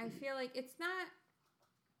 I feel like it's not.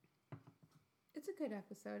 It's a good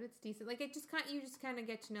episode. It's decent. Like it just you just kind of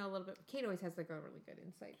get to know a little bit. Kate always has like a really good,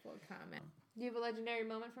 insightful comment. Do you have a legendary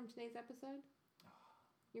moment from today's episode?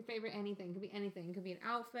 Your favorite anything? Could be anything. It could be an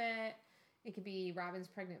outfit. It could be Robin's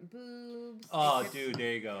pregnant boobs. Oh, dude,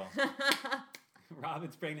 there you go.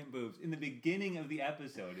 Robin's pregnant boobs. In the beginning of the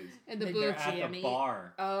episode is and the they're boob at jammy. the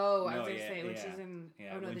bar. Oh, I No, was gonna yeah, say when yeah. she's in.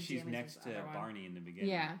 Yeah, oh, no, when the she's jammies next is the to other one. Barney in the beginning.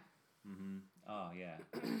 Yeah. Mm-hmm. Oh, yeah.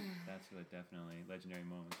 That's what definitely legendary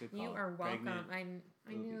moment. Good call. You are welcome. Pregnant.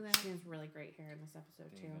 I knew Boobies. that. She has really great hair in this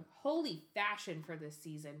episode There you too. go. Holy fashion for this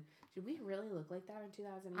season! Did we really look like that in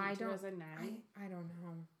 2008, I don't. 2009? I don't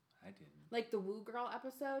know. I didn't. Like the Woo Girl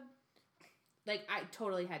episode. Like I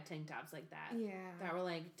totally had tank tops like that. Yeah. That were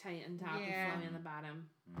like tight on top Yeah. and flowy on the bottom.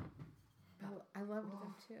 I loved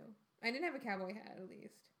them too. I didn't have a cowboy hat at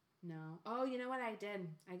least. No. Oh, you know what I did?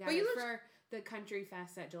 I got But it you looked- for the Country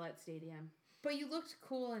Fest at Gillette Stadium. But you looked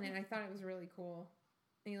cool in it. I thought it was really cool.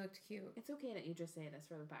 And you looked cute. It's okay that you just say this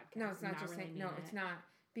for the podcast. No, it's not and just really saying. mean No, it. it's not.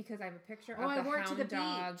 Because I have a picture Oh, of I the wore it to hound the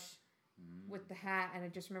dog beach. with the hat, and I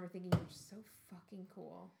just remember thinking, you're so fucking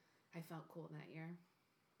cool. I felt cool that year.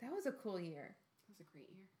 That was a cool year. It was a great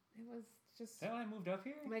year. It was just Is that when I moved up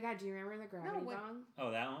here? Oh my god, do you remember the gravity what- bong?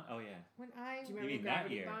 Oh, that one? Oh, yeah. when I Do you remember You the mean that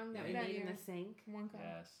gravity year? bong that Yeah. we That made in year. the sink? one guy.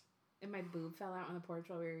 Yes. And my boob fell out on the porch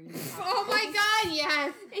while we were eating. Oh my god,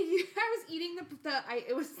 yes! I was eating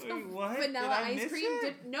it was the Wait, what? vanilla Did I ice miss cream.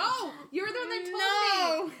 it? No, you were the one that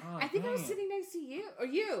told me. Oh, I think I was dang it. sitting next to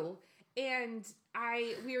you, and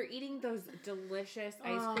we were eating those delicious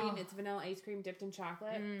ice cream. It's vanilla ice cream dipped in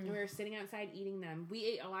chocolate, and we were sitting outside eating them. We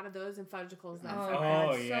ate a lot of those and fudgicles that Oh, summer.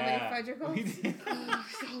 Oh, so yeah. many fudgicles.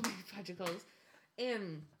 So many fudgicles.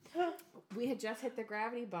 And we had just hit the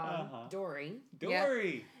gravity bomb, Dory.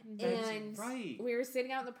 Dory. That's And right. we were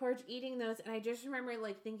sitting out on the porch eating those, and I just remember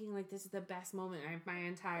like thinking like this is the best moment of my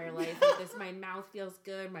entire life. Like, this, my mouth feels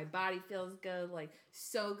good, my body feels good, like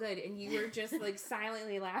so good. And you were just like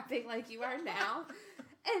silently laughing like you are now.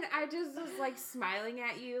 And I just was like smiling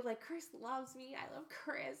at you, like Chris loves me. I love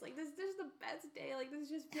Chris. Like this is just the best day. Like this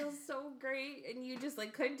just feels so great. And you just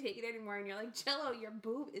like couldn't take it anymore. And you're like, Jello, your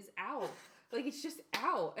boob is out. Like, it's just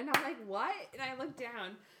out. And I'm like, what? And I look down.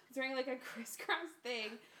 I was wearing, like, a crisscross thing.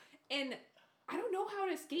 And I don't know how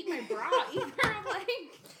to skate my bra either. I'm like...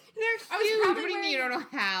 They're huge. What do you mean you don't know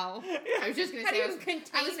how? I was just going to say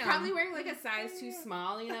I was probably wearing, like, a size too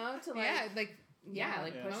small, you know, to, like...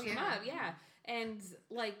 push them up. Yeah. And,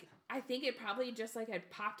 like... I think it probably just, like, had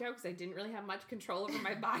popped out because I didn't really have much control over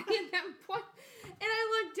my body at that point. And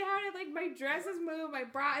I looked down and, like, my dress is moved, my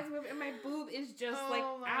bra is moved, and my boob is just,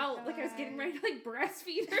 out. God. Like, I was getting ready to, like,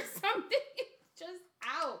 breastfeed or something. It's just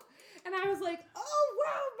out. And I was like, oh,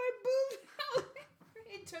 wow, my boob's out.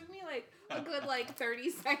 It took me, like, a good, 30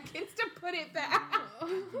 seconds to put it back.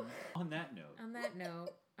 On that note,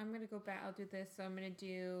 I'm going to go back. I'll do this. So I'm going to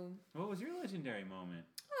do... What was your legendary moment?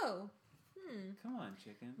 Come on,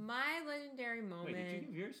 chicken. My legendary moment... Wait, did you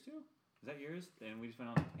give yours too? Is that yours? And we just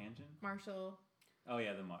went on a tangent? Marshall. Oh,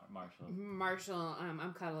 yeah, the Marshall. Marshall,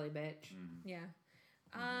 I'm cuddly bitch. Yeah.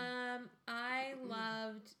 I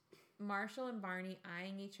loved Marshall and Barney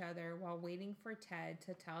eyeing each other while waiting for Ted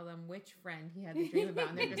to tell them which friend he had the dream about.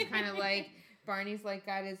 And they're just kind of like, Barney's like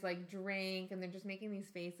got his like drink and they're just making these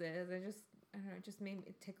faces. I don't know,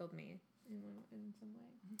 it tickled me in some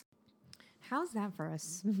way. How's that for a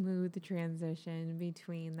smooth transition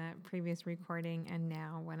between that previous recording and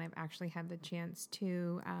now when I've actually had the chance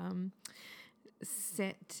to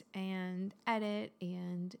sit and edit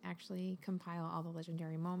and actually compile all the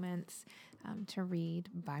legendary moments to read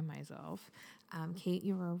by myself. Kate,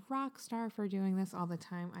 you're a rock star for doing this all the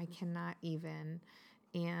time. I cannot even.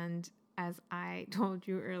 And as I told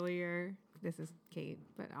you earlier, this is Kate,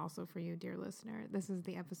 but also for you, dear listener, this is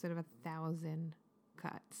the episode of 1,000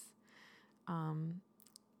 cuts.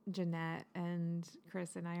 Jeanette and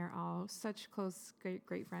Chris and I are all such close,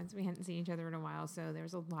 great friends. We hadn't seen each other in a while, so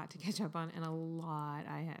there's a lot to catch up on and a lot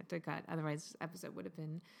I had to cut. Otherwise, this episode would have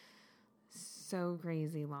been so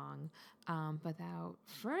crazy long. Without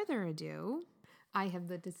further ado, I have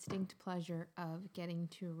the distinct pleasure of getting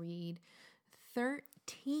to read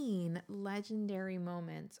 13 legendary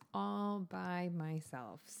moments all by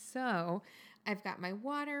myself. So I've got my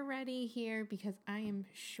water ready here because I am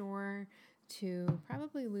sure to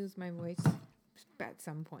probably lose my voice at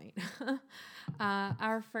some point.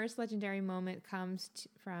 Our first legendary moment comes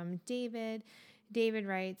from David. David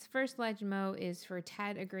writes, first legmo is for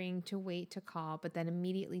Ted agreeing to wait to call, but then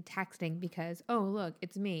immediately texting because, oh, look,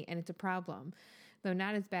 it's me and it's a problem. Though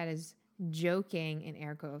not as bad as joking, in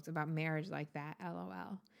air quotes, about marriage like that,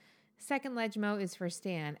 LOL. Second legmo is for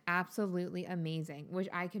Stan. Absolutely amazing. Wish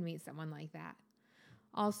I could meet someone like that.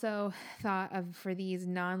 Also thought of for these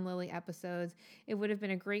non-Lily episodes, it would have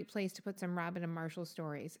been a great place to put some Robin and Marshall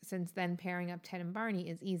stories, since then pairing up Ted and Barney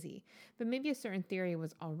is easy. But maybe a certain theory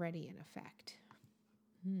was already in effect.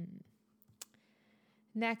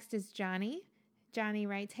 Next is Johnny. Johnny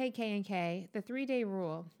writes, hey K&K, the 3-day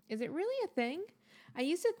rule. Is it really a thing? I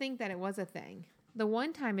used to think that it was a thing. The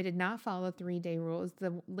one time I did not follow the 3-day rule is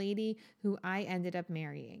the lady who I ended up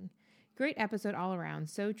marrying. Great episode all around,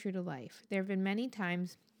 so true to life. There have been many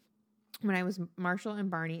times when I was Marshall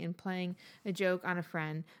and Barney and playing a joke on a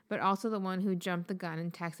friend, but also the one who jumped the gun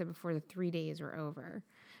and texted before the 3 days were over.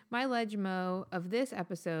 My legmo of this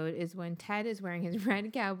episode is when Ted is wearing his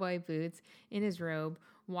red cowboy boots in his robe,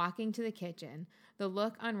 walking to the kitchen. The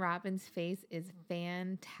look on Robin's face is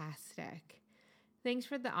fantastic. Thanks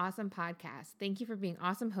for the awesome podcast. Thank you for being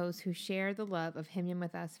awesome hosts who share the love of Hymn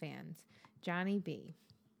with Us fans. Johnny B.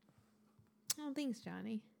 Oh, thanks,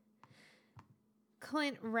 Johnny.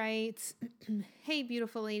 Clint writes, hey,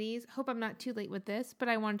 beautiful ladies. Hope I'm not too late with this, but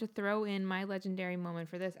I wanted to throw in my legendary moment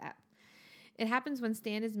for this app. It happens when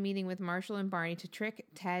Stan is meeting with Marshall and Barney to trick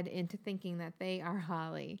Ted into thinking that they are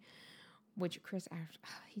Holly, which Chris,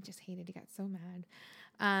 he just hated. He got so mad.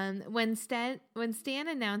 When Stan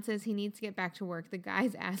announces he needs to get back to work, the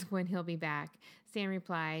guys ask when he'll be back. Stan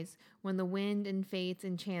replies, when the wind and fates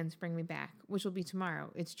and chance bring me back, which will be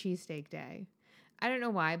tomorrow. It's cheesesteak day. I don't know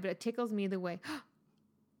why, but it tickles me the way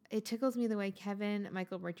Kevin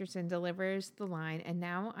Michael Richardson delivers the line, and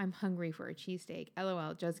now I'm hungry for a cheesesteak.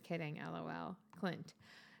 LOL, just kidding, LOL.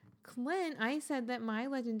 Clint, I said that my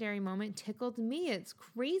legendary moment tickled me. It's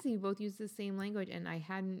crazy we both use the same language, and you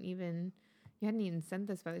hadn't even sent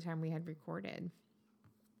this by the time we had recorded.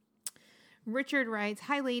 Richard writes,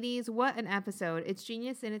 hi ladies, what an episode. It's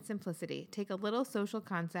genius in its simplicity. Take a little social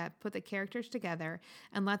concept, put the characters together,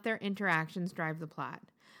 and let their interactions drive the plot.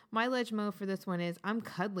 My legmo for this one is, I'm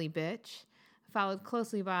cuddly, bitch, followed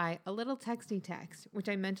closely by a little texty text, which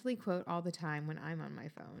I mentally quote all the time when I'm on my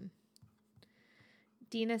phone.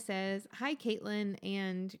 Dina says, hi Caitlin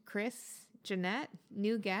and Chris, Jeanette,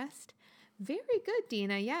 new guest. Very good,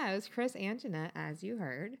 Dina. Yeah, it was Chris and Jeanette, as you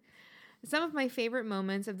heard. Some of my favorite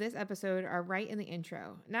moments of this episode are right in the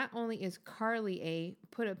intro. Not only is Carly a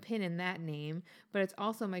put a pin in that name, but it's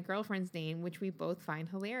also my girlfriend's name, which we both find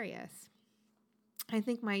hilarious. I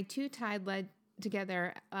think my two tied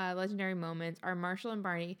together legendary moments are Marshall and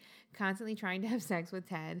Barney constantly trying to have sex with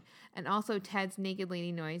Ted, and also Ted's naked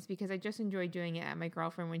lady noise, because I just enjoy doing it at my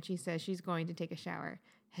girlfriend when she says she's going to take a shower.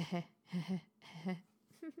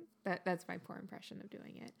 That's my poor impression of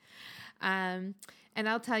doing it. And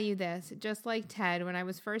I'll tell you this, just like Ted, when I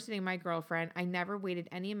was first dating my girlfriend, I never waited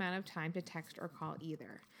any amount of time to text or call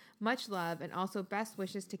either. Much love, and also best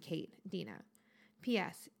wishes to Kate, Dina.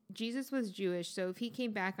 P.S. Jesus was Jewish, so if he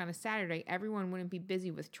came back on a Saturday, everyone wouldn't be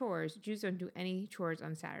busy with chores. Jews don't do any chores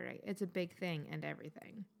on Saturday. It's a big thing and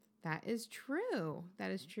everything. That is true.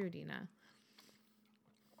 That is true, Dina.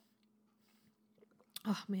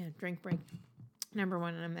 Oh, man, drink break. Number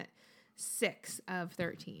 1, and I'm at 6 of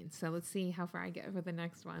 13. So let's see how far I get with the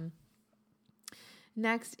next one.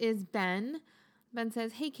 Next is Ben. Ben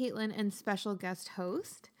says, "Hey, Caitlin and special guest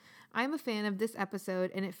host. I'm a fan of this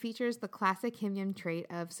episode, and it features the classic Himyam trait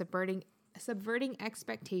of subverting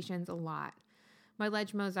expectations a lot. My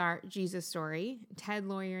Legmos are Jesus story, Ted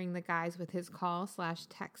lawyering the guys with his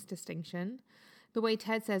call/text distinction, the way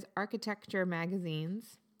Ted says architecture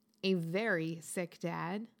magazines, a very sick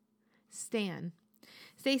dad, Stan.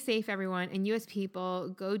 Stay safe, everyone, and U.S. people,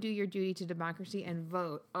 go do your duty to democracy and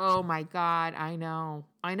vote." Oh, my God, I know.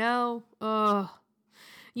 Ugh.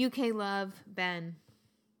 UK love, Ben.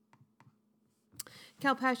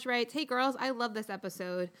 Kalpesh writes, "Hey girls, I love this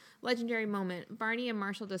episode. Legendary moment. Barney and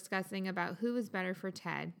Marshall discussing about who is better for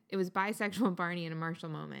Ted. It was bisexual Barney and a Marshall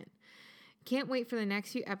moment. Can't wait for the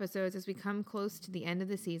next few episodes as we come close to the end of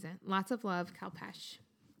the season. Lots of love, Kalpesh."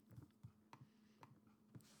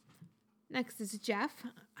 Next is Jeff.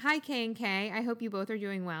 "Hi, K and K. I hope you both are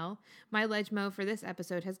doing well. My Legmo for this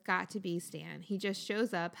episode has got to be Stan. He just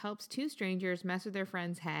shows up, helps 2 strangers mess with their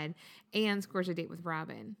friend's head, and scores a date with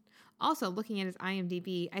Robin. Also, looking at his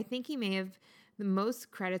IMDb, I think he may have the most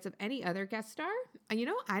credits of any other guest star. I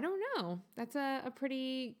don't know. That's a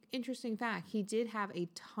pretty interesting fact. He did have a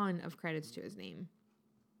ton of credits to his name.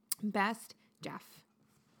 Best, Jeff."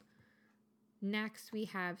 Next, we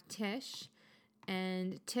have Tish.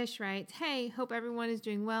 And Tish writes, "Hey, hope everyone is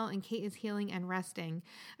doing well and Kate is healing and resting.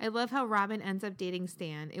 I love how Robin ends up dating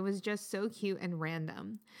Stan. It was just so cute and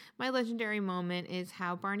random. My legendary moment is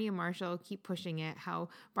how Barney and Marshall keep pushing it, how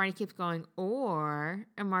Barney keeps going,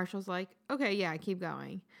 and Marshall's like, okay, yeah, keep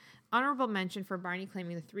going. Honorable mention for Barney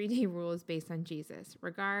claiming the 3-day rule is based on Jesus.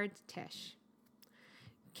 Regards, Tish."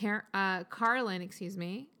 Carlin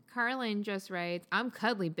just writes, "I'm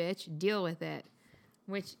cuddly, bitch. Deal with it."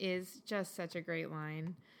 Which is just such a great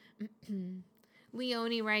line.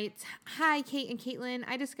 Leonie writes, "Hi, Kate and Caitlin.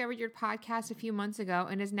 I discovered your podcast a few months ago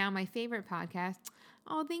and is now my favorite podcast.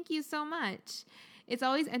 Oh, thank you so much. It's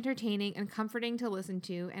always entertaining and comforting to listen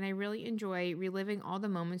to, and I really enjoy reliving all the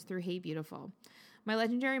moments through Hey Beautiful. My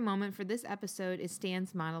legendary moment for this episode is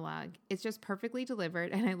Stan's monologue. It's just perfectly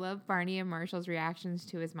delivered, and I love Barney and Marshall's reactions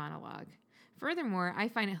to his monologue. Furthermore, I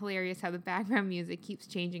find it hilarious how the background music keeps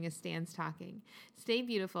changing as Stan's talking. Stay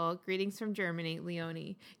beautiful. Greetings from Germany,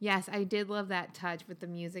 Leonie." Yes, I did love that touch with the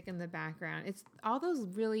music in the background. It's all those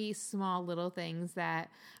really small little things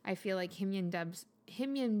that I feel like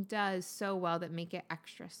Himyam does so well that make it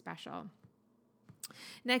extra special.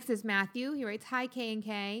 Next is Matthew. He writes, "Hi, K and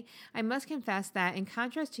K. I must confess that in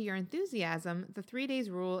contrast to your enthusiasm, the 3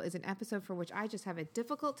 days rule is an episode for which I just have a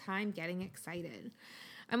difficult time getting excited.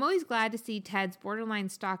 I'm always glad to see Ted's borderline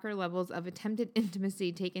stalker levels of attempted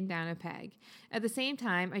intimacy taken down a peg. At the same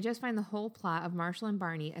time, I just find the whole plot of Marshall and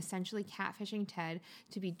Barney essentially catfishing Ted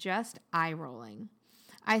to be just eye-rolling.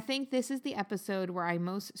 I think this is the episode where I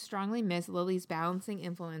most strongly miss Lily's balancing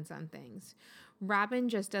influence on things. Robin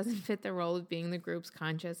just doesn't fit the role of being the group's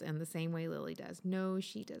conscience in the same way Lily does. No,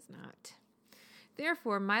 she does not.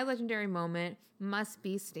 Therefore, my legendary moment must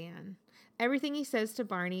be Stan. Everything he says to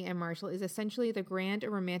Barney and Marshall is essentially the grand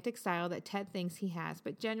and romantic style that Ted thinks he has,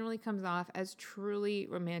 but generally comes off as truly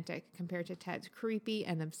romantic compared to Ted's creepy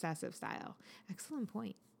and obsessive style." Excellent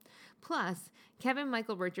point. Plus, Kevin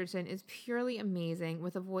Michael Richardson is purely amazing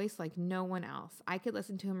with a voice like no one else. I could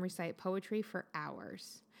listen to him recite poetry for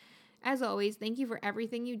hours. As always, thank you for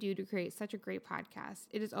everything you do to create such a great podcast.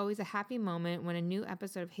 It is always a happy moment when a new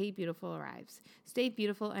episode of Hey Beautiful arrives. Stay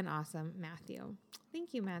beautiful and awesome, Matthew."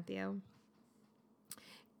 Thank you, Matthew.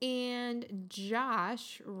 And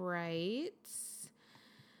Josh writes,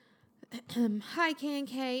 "Hi, K and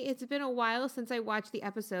K. It's been a while since I watched the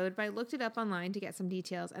episode, but I looked it up online to get some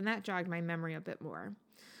details, and that jogged my memory a bit more.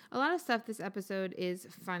 A lot of stuff this episode is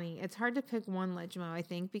funny. It's hard to pick one Legmo, I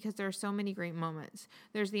think, because there are so many great moments.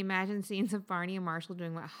 There's the imagined scenes of Barney and Marshall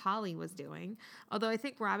doing what Holly was doing. Although I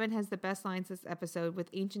think Robin has the best lines this episode with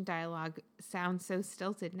ancient dialogue, sounds so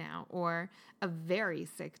stilted now, or a very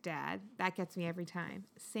sick dad. That gets me every time.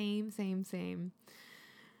 Same.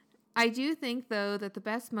 I do think, though, that the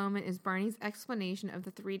best moment is Barney's explanation of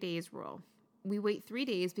the 3 days rule. We wait 3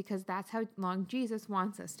 days because that's how long Jesus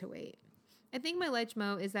wants us to wait. I think my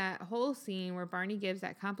Legmo is that whole scene where Barney gives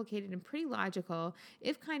that complicated and pretty logical,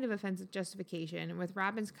 if kind of offensive justification, with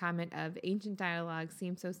Robin's comment of ancient dialogue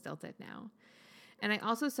seems so stilted now. And I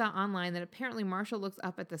also saw online that apparently Marshall looks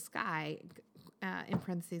up at the sky, in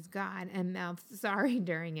parentheses, God, and mouths sorry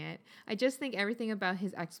during it. I just think everything about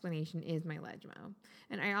his explanation is my Legmo.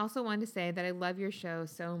 And I also want to say that I love your show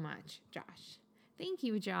so much, Josh. Thank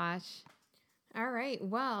you, Josh. All right,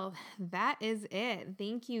 well, that is it.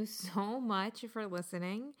 Thank you so much for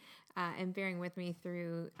listening and bearing with me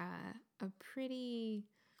through a pretty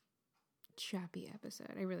choppy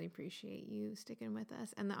episode. I really appreciate you sticking with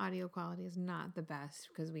us. And the audio quality is not the best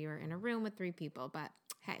because we were in a room with 3 people, but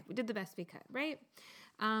hey, we did the best we could, right?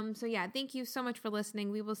 So yeah, thank you so much for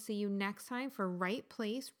listening. We will see you next time for Right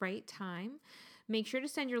Place, Right Time. Make sure to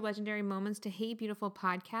send your legendary moments to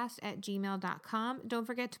heybeautifulpodcast@gmail.com. Don't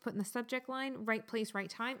forget to put in the subject line, Right Place, Right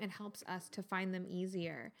Time. It helps us to find them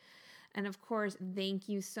easier. And of course, thank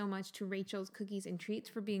you so much to Rachel's Cookies and Treats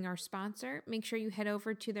for being our sponsor. Make sure you head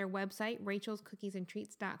over to their website,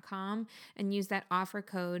 rachelscookiesandtreats.com, and use that offer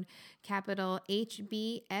code capital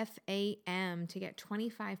HBFAM to get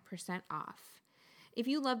 25% off. If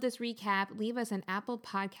you love this recap, leave us an Apple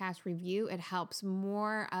Podcast review. It helps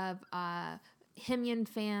more of Hymnian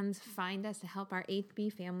fans find us to help our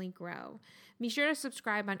HB family grow. Be sure to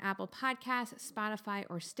subscribe on Apple Podcasts, Spotify,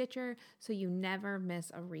 or Stitcher so you never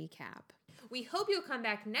miss a recap. We hope you'll come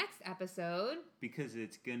back next episode. Because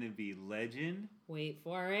it's gonna be legend. Wait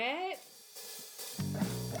for it.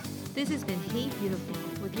 This has been Hey Beautiful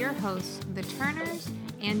with your hosts, the Turners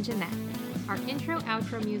and Jeanette. Our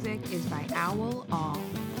intro-outro music is by Owl All.